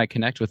anytime I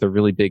connect with a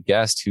really big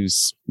guest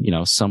who's,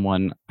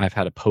 someone I've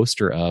had a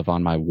poster of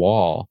on my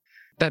wall,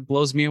 that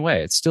blows me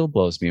away. It still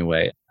blows me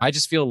away. I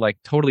just feel like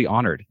totally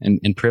honored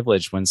and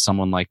privileged when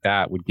someone like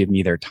that would give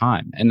me their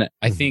time. And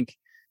I think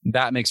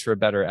that makes for a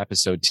better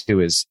episode too,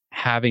 is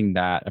having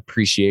that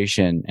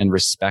appreciation and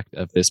respect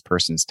of this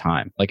person's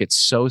time. Like it's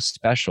so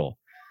special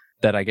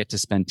that I get to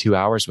spend 2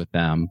 hours with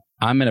them.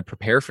 I'm going to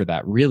prepare for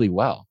that really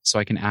well so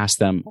I can ask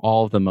them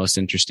all of the most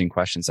interesting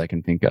questions I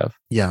can think of.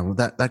 Yeah,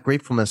 that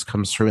gratefulness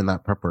comes through in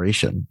that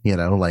preparation,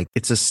 like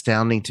it's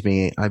astounding to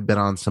me. I've been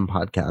on some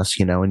podcasts,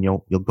 and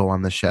you'll go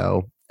on the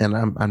show and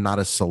I'm not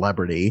a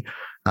celebrity,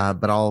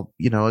 but I'll,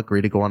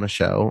 agree to go on a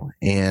show.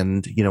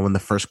 And, when the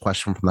first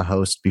question from the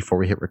host before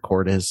we hit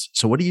record is,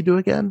 so what do you do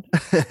again?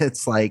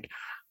 It's like,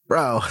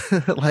 bro,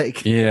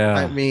 like, yeah,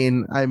 I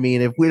mean,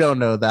 if we don't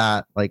know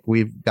that, like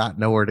we've got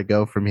nowhere to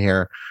go from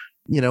here,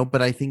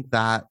 but I think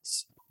that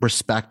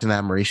respect and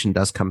admiration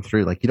does come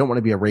through. Like you don't want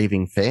to be a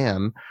raving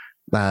fan,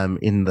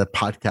 in the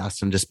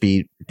podcast and just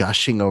be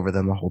gushing over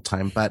them the whole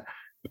time. But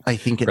I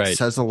think it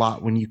says a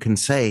lot when you can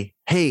say,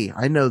 hey,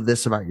 I know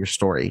this about your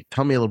story.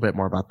 Tell me a little bit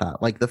more about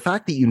that. Like the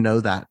fact that you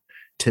know that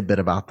tidbit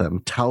about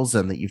them tells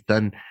them that you've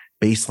done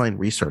baseline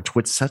research,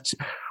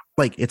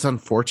 like, it's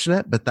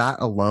unfortunate, but that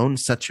alone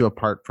sets you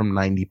apart from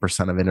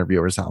 90% of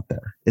interviewers out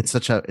there. It's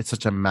such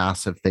a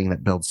massive thing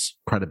that builds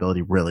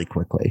credibility really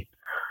quickly.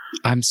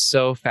 I'm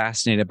so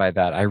fascinated by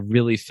that. I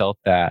really felt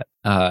that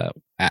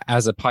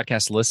as a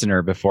podcast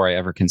listener before I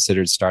ever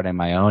considered starting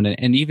my own.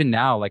 And even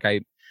now, like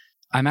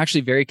I'm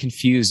actually very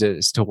confused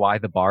as to why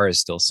the bar is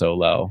still so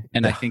low.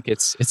 And I think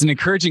it's an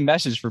encouraging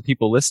message for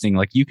people listening.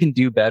 Like, you can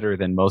do better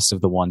than most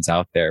of the ones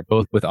out there,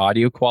 both with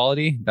audio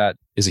quality. That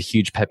is a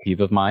huge pet peeve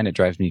of mine. It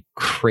drives me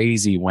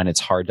crazy when it's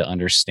hard to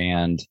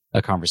understand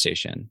a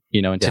conversation.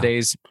 You know, in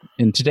today's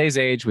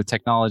age with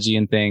technology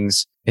and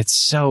things, it's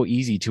so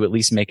easy to at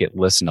least make it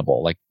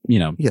listenable. Like, you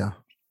know,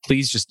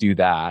 please just do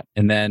that.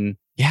 And then,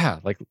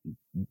 like,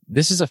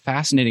 this is a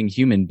fascinating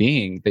human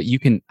being that you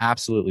can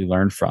absolutely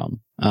learn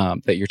from,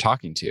 that you're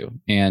talking to.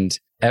 And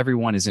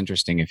everyone is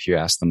interesting if you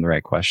ask them the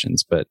right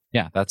questions. But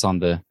that's on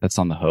the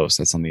host.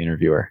 That's on the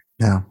interviewer.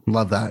 Yeah.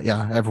 Love that.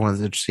 Yeah.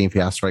 Everyone's interesting if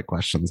you ask the right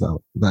questions.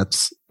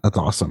 That's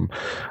awesome.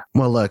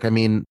 Well, look, I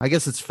mean, I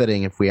guess it's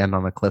fitting if we end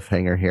on a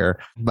cliffhanger here,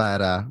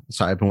 but,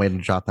 sorry, I've been waiting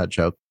to drop that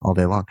joke all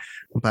day long,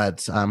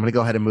 but I'm going to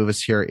go ahead and move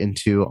us here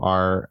into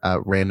our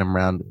random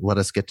round. Let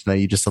us get to know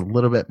you just a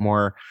little bit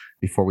more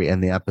before we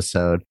end the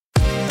episode.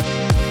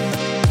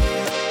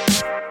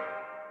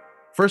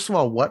 First of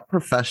all, what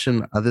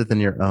profession other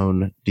than your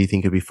own do you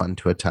think would be fun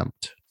to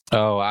attempt?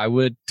 Oh, I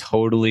would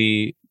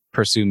totally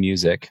pursue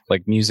music,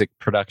 like music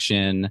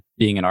production,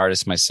 being an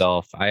artist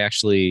myself. I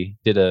actually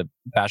did a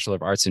Bachelor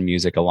of Arts in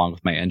Music along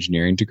with my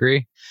engineering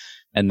degree.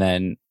 And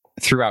then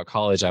throughout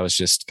college, I was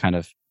just kind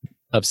of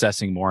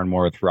obsessing more and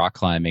more with rock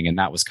climbing. And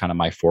that was kind of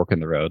my fork in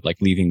the road, like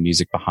leaving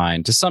music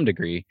behind to some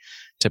degree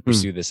to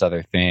pursue this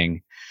other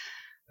thing.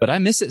 But I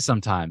miss it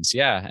sometimes.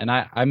 Yeah. And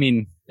I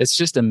mean, it's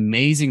just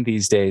amazing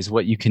these days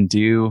what you can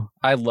do.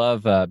 I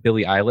love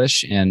Billie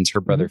Eilish and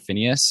her brother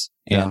Phineas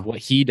and what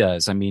he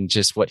does. I mean,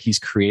 just what he's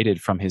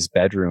created from his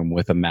bedroom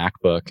with a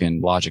MacBook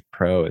and Logic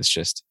Pro is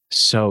just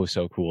so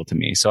cool to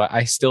me. So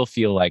I still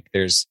feel like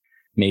there's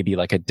maybe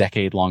like a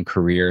decade-long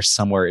career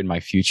somewhere in my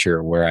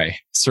future where I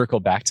circle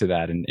back to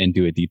that and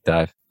do a deep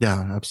dive.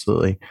 Yeah,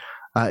 absolutely.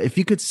 If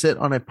you could sit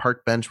on a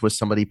park bench with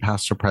somebody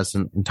past or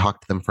present and talk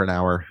to them for an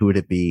hour, who would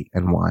it be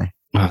and why?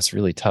 Oh, it's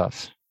really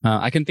tough.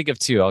 I can think of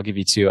two. I'll give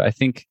you two. I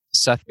think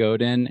Seth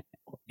Godin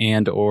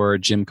and or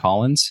Jim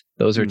Collins.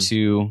 Those are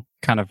two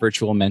kind of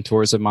virtual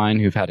mentors of mine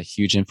who've had a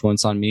huge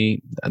influence on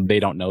me. They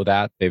don't know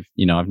that. I've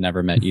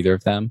never met either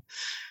of them.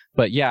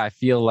 But yeah, I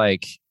feel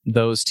like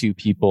those two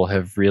people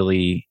have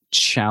really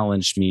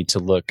challenged me to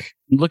look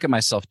at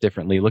myself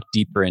differently, look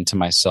deeper into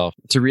myself,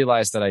 to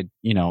realize that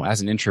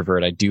as an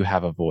introvert, I do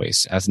have a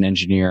voice. As an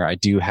engineer, I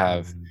do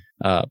have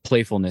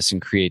playfulness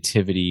and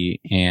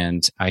creativity,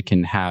 and I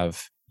can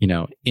have,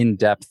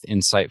 in-depth,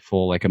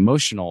 insightful, like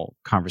emotional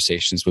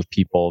conversations with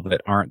people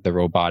that aren't the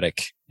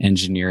robotic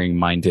engineering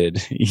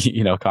minded,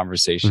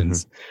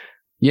 conversations.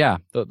 Yeah.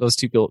 Those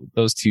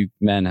two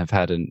men have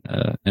had an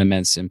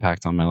immense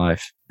impact on my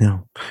life. Yeah.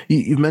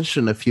 You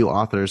mentioned a few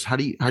authors. How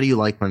do you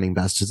like learning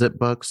best? Is it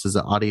books? Is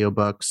it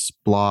audiobooks,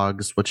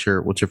 blogs? What's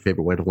your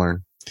favorite way to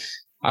learn?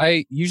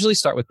 I usually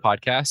start with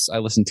podcasts. I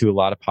listen to a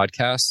lot of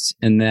podcasts.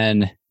 And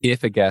then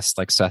if a guest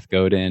like Seth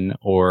Godin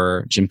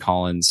or Jim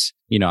Collins,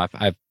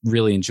 I've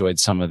really enjoyed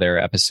some of their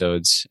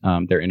episodes,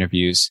 their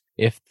interviews.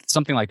 If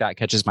something like that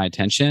catches my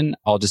attention,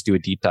 I'll just do a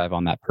deep dive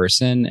on that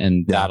person,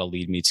 and that'll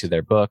lead me to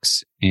their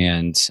books.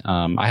 And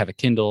I have a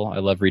Kindle. I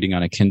love reading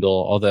on a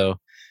Kindle, although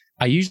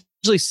I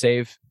usually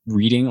save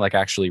reading, like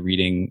actually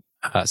reading,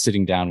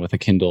 sitting down with a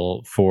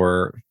Kindle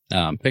for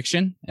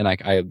fiction. And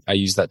I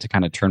use that to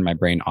kind of turn my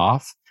brain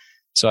off.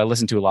 So I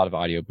listen to a lot of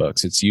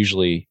audiobooks. It's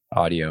usually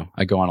audio.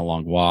 I go on a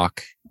long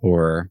walk,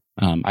 or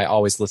I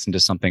always listen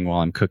to something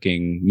while I'm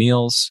cooking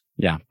meals.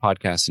 Yeah,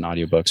 podcasts and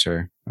audiobooks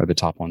are the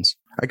top ones.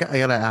 I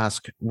gotta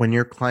ask, when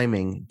you're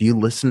climbing, do you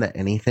listen to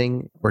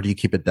anything or do you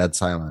keep it dead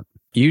silent?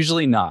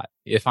 Usually not.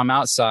 If I'm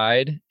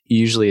outside,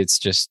 usually it's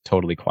just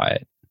totally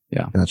quiet.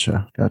 Yeah.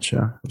 Gotcha.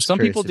 Some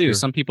people do.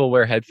 Some people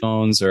wear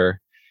headphones, or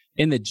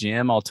in the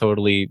gym, I'll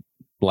totally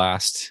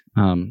blast,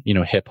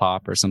 hip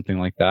hop or something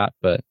like that.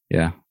 But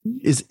yeah.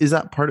 Is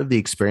that part of the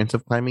experience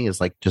of climbing, is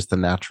like just the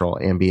natural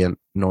ambient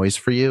noise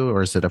for you,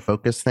 or is it a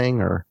focus thing?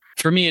 Or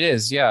for me, it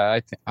is. Yeah.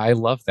 I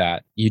love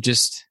that. You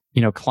just,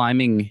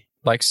 climbing,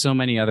 like so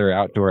many other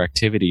outdoor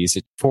activities,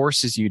 it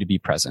forces you to be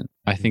present.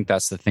 I think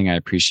that's the thing I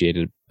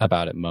appreciated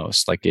about it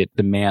most. Like, it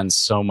demands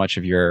so much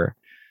of your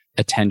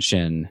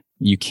attention.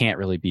 You can't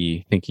really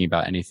be thinking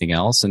about anything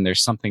else. And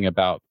there's something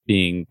about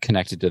being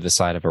connected to the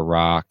side of a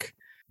rock,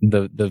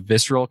 the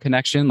visceral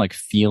connection, like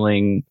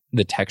feeling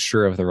the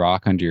texture of the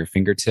rock under your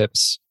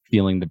fingertips,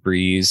 feeling the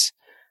breeze.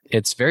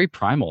 It's very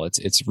primal.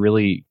 It's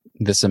really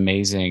this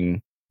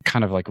amazing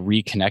kind of like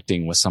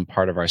reconnecting with some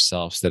part of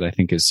ourselves that I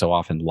think is so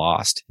often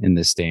lost in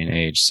this day and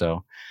age.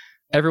 So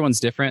everyone's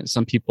different.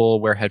 Some people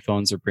wear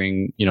headphones or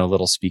bring, a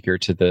little speaker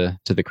to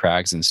the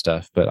crags and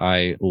stuff. But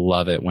I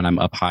love it when I'm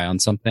up high on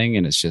something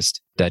and it's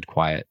just dead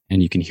quiet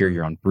and you can hear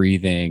your own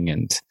breathing.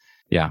 And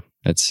yeah,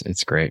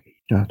 it's great.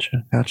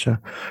 Gotcha.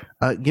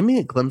 Give me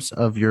a glimpse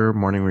of your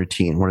morning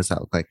routine. What does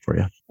that look like for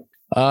you?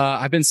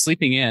 I've been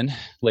sleeping in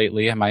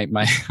lately. My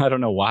I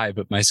don't know why,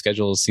 but my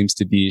schedule seems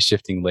to be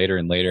shifting later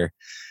and later.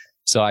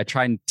 So I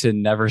try to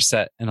never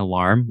set an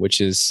alarm, which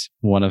is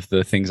one of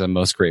the things I'm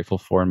most grateful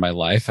for in my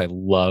life. I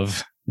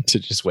love to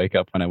just wake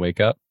up when I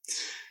wake up.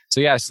 So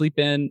yeah, I sleep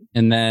in,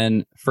 and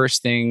then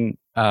first thing,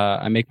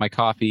 I make my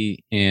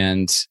coffee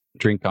and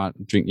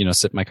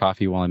sip my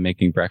coffee while I'm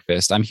making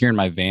breakfast. I'm here in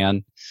my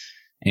van,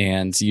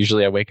 and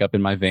usually I wake up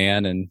in my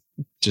van and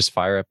just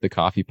fire up the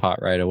coffee pot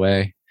right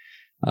away.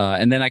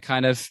 And then I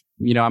kind of,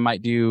 I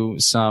might do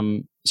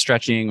some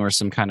stretching or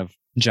some kind of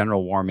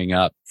general warming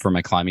up for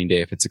my climbing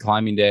day. If it's a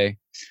climbing day,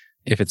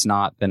 if it's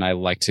not, then I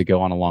like to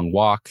go on a long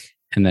walk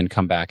and then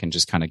come back and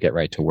just kind of get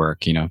right to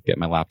work, get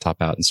my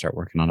laptop out and start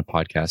working on a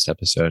podcast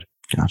episode.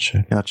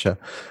 Gotcha.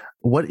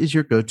 What is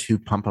your go-to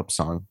pump up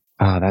song?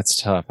 That's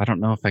tough. I don't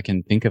know if I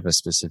can think of a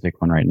specific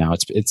one right now.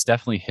 It's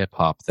definitely hip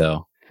hop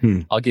though.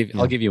 I'll give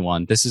you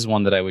one. This is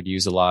one that I would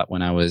use a lot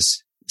when I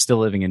was still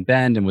living in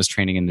Bend and was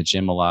training in the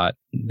gym a lot.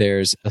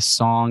 There's a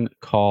song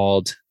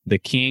called The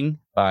King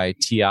by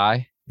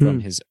T.I. from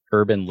his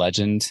Urban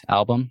Legend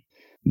album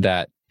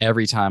that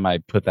every time I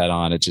put that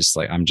on, it's just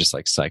like, I'm just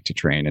like psyched to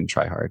train and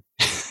try hard.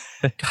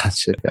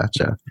 Gotcha.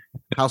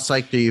 How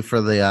psyched are you for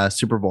the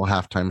Super Bowl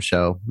halftime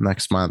show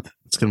next month?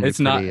 It's going to be It's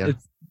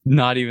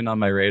not even on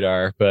my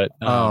radar, but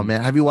oh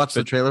man, have you watched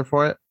the trailer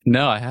for it?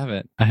 No, I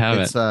haven't.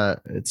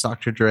 It's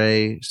Dr.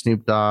 Dre,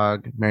 Snoop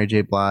Dogg, Mary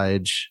J.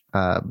 Blige,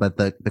 but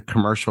the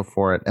commercial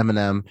for it,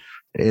 Eminem.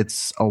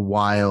 It's a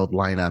wild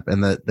lineup,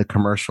 and the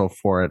commercial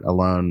for it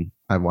alone,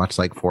 I've watched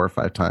like 4 or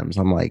 5 times.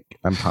 I'm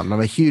pumped. I'm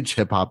a huge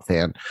hip hop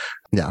fan.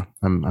 Yeah,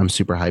 I'm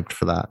super hyped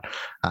for that.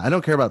 I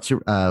don't care about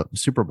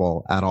Super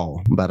Bowl at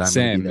all, but I'm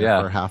gonna be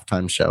there for a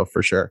halftime show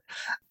for sure.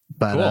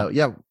 But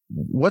cool.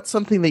 What's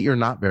something that you're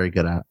not very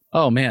good at?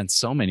 Oh man,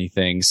 so many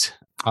things.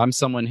 I'm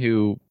someone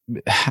who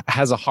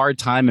has a hard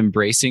time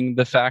embracing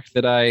the fact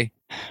that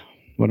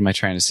what am I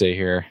trying to say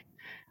here?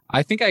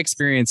 I think I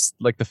experienced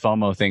like the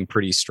FOMO thing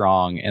pretty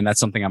strong, and that's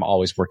something I'm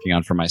always working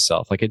on for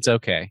myself. Like, it's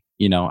okay.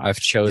 I've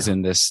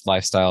chosen this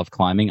lifestyle of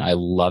climbing. I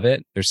love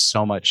it. There's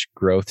so much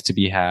growth to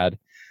be had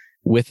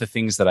with the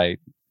things that I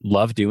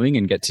love doing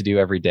and get to do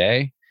every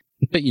day.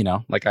 But,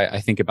 I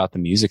think about the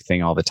music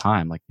thing all the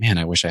time. Like, man,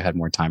 I wish I had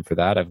more time for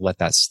that. I've let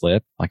that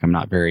slip. Like, I'm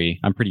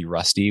pretty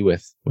rusty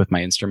with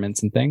my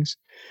instruments and things.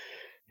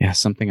 Yeah.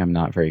 Something I'm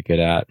not very good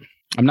at.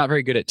 I'm not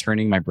very good at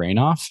turning my brain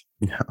off.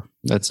 Yeah.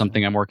 That's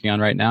something I'm working on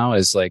right now,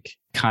 is like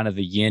kind of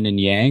the yin and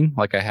yang.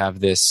 Like, I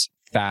have this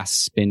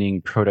fast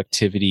spinning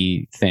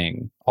productivity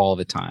thing all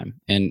the time,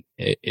 and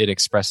it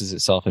expresses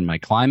itself in my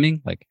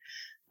climbing. Like,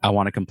 I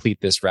want to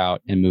complete this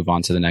route and move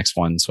on to the next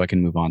one so I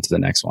can move on to the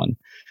next one.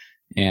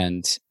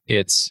 And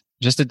it's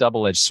just a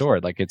double-edged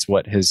sword. Like, it's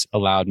what has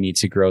allowed me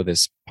to grow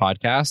this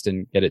podcast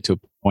and get it to a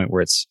point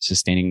where it's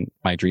sustaining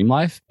my dream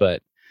life.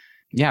 But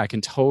yeah, I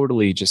can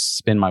totally just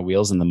spin my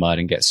wheels in the mud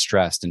and get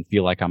stressed and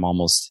feel like I'm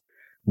almost,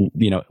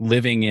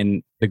 living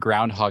in the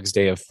Groundhog's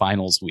Day of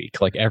finals week.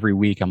 Like, every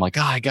week I'm like,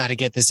 I got to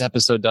get this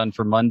episode done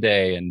for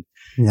Monday. And,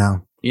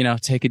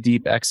 take a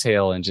deep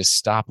exhale and just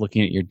stop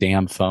looking at your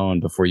damn phone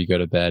before you go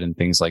to bed and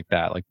things like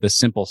that. Like, the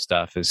simple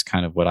stuff is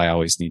kind of what I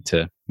always need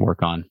to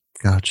work on.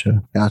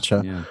 Gotcha.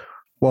 Yeah.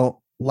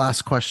 Well,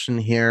 last question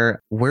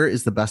here. Where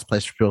is the best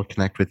place for people to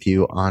connect with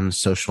you on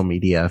social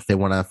media? If they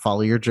want to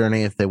follow your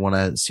journey, if they want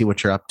to see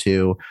what you're up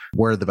to,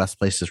 where are the best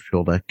places for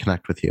people to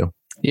connect with you?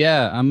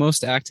 Yeah, I'm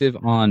most active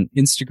on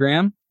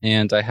Instagram,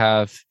 and I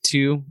have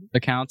 2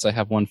 accounts. I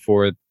have one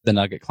for the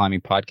Nugget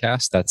Climbing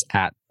Podcast. That's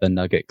at the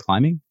Nugget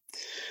Climbing.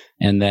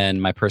 And then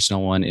my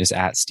personal one is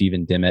at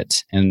Stephen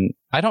Dimmitt. And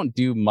I don't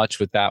do much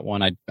with that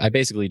one. I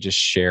basically just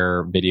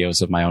share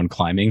videos of my own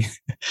climbing.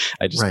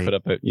 I just put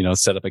up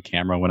set up a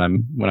camera when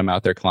I'm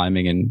out there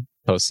climbing and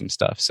post some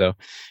stuff. So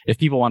if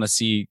people want to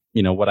see,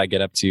 what I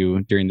get up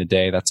to during the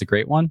day, that's a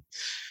great one.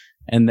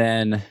 And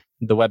then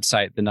the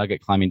website,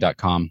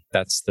 thenuggetclimbing.com.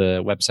 That's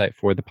the website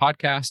for the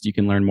podcast. You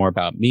can learn more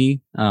about me.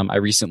 I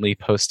recently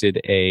posted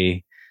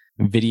a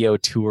video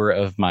tour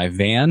of my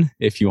van.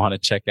 If you want to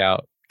check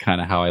out kind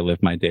of how I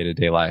live my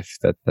day-to-day life,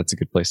 that's a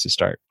good place to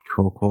start.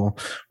 Cool.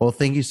 Well,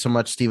 thank you so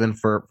much, Stephen,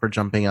 for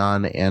jumping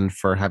on and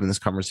for having this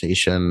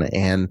conversation.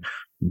 And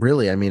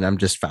really, I'm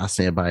just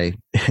fascinated by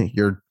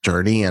your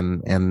journey.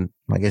 And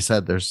like I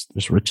said, there's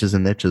riches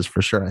and niches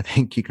for sure. I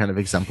think you kind of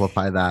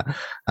exemplify that.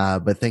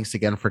 But thanks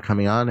again for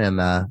coming on,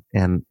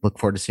 and look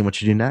forward to seeing what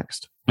you do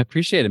next. I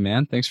appreciate it,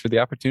 man. Thanks for the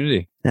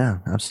opportunity. Yeah,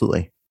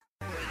 absolutely.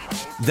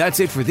 That's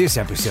it for this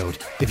episode.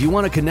 If you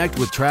want to connect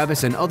with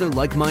Travis and other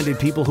like-minded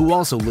people who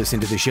also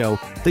listen to the show,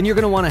 then you're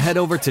going to want to head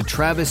over to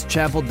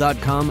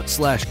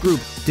travischappell.com/group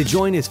to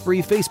join his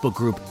free Facebook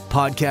group,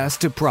 Podcast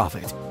to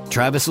Profit.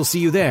 Travis will see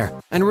you there.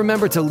 And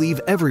remember to leave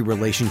every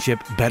relationship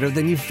better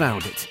than you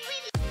found it.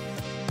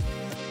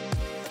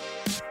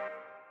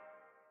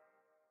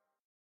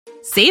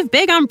 Save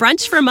big on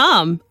brunch for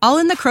mom, all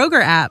in the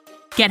Kroger app.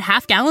 Get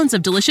half gallons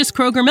of delicious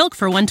Kroger milk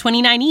for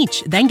 $1.29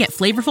 each. Then get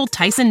flavorful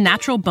Tyson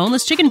natural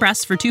boneless chicken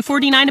breasts for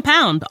 $2.49 a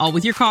pound, all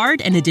with your card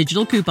and a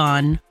digital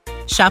coupon.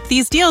 Shop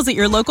these deals at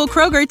your local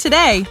Kroger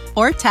today,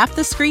 or tap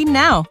the screen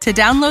now to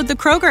download the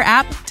Kroger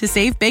app to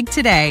save big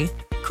today.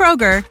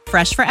 Kroger,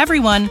 fresh for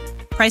everyone.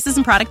 Prices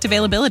and product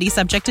availability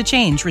subject to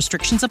change.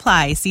 Restrictions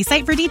apply. See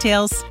site for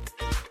details.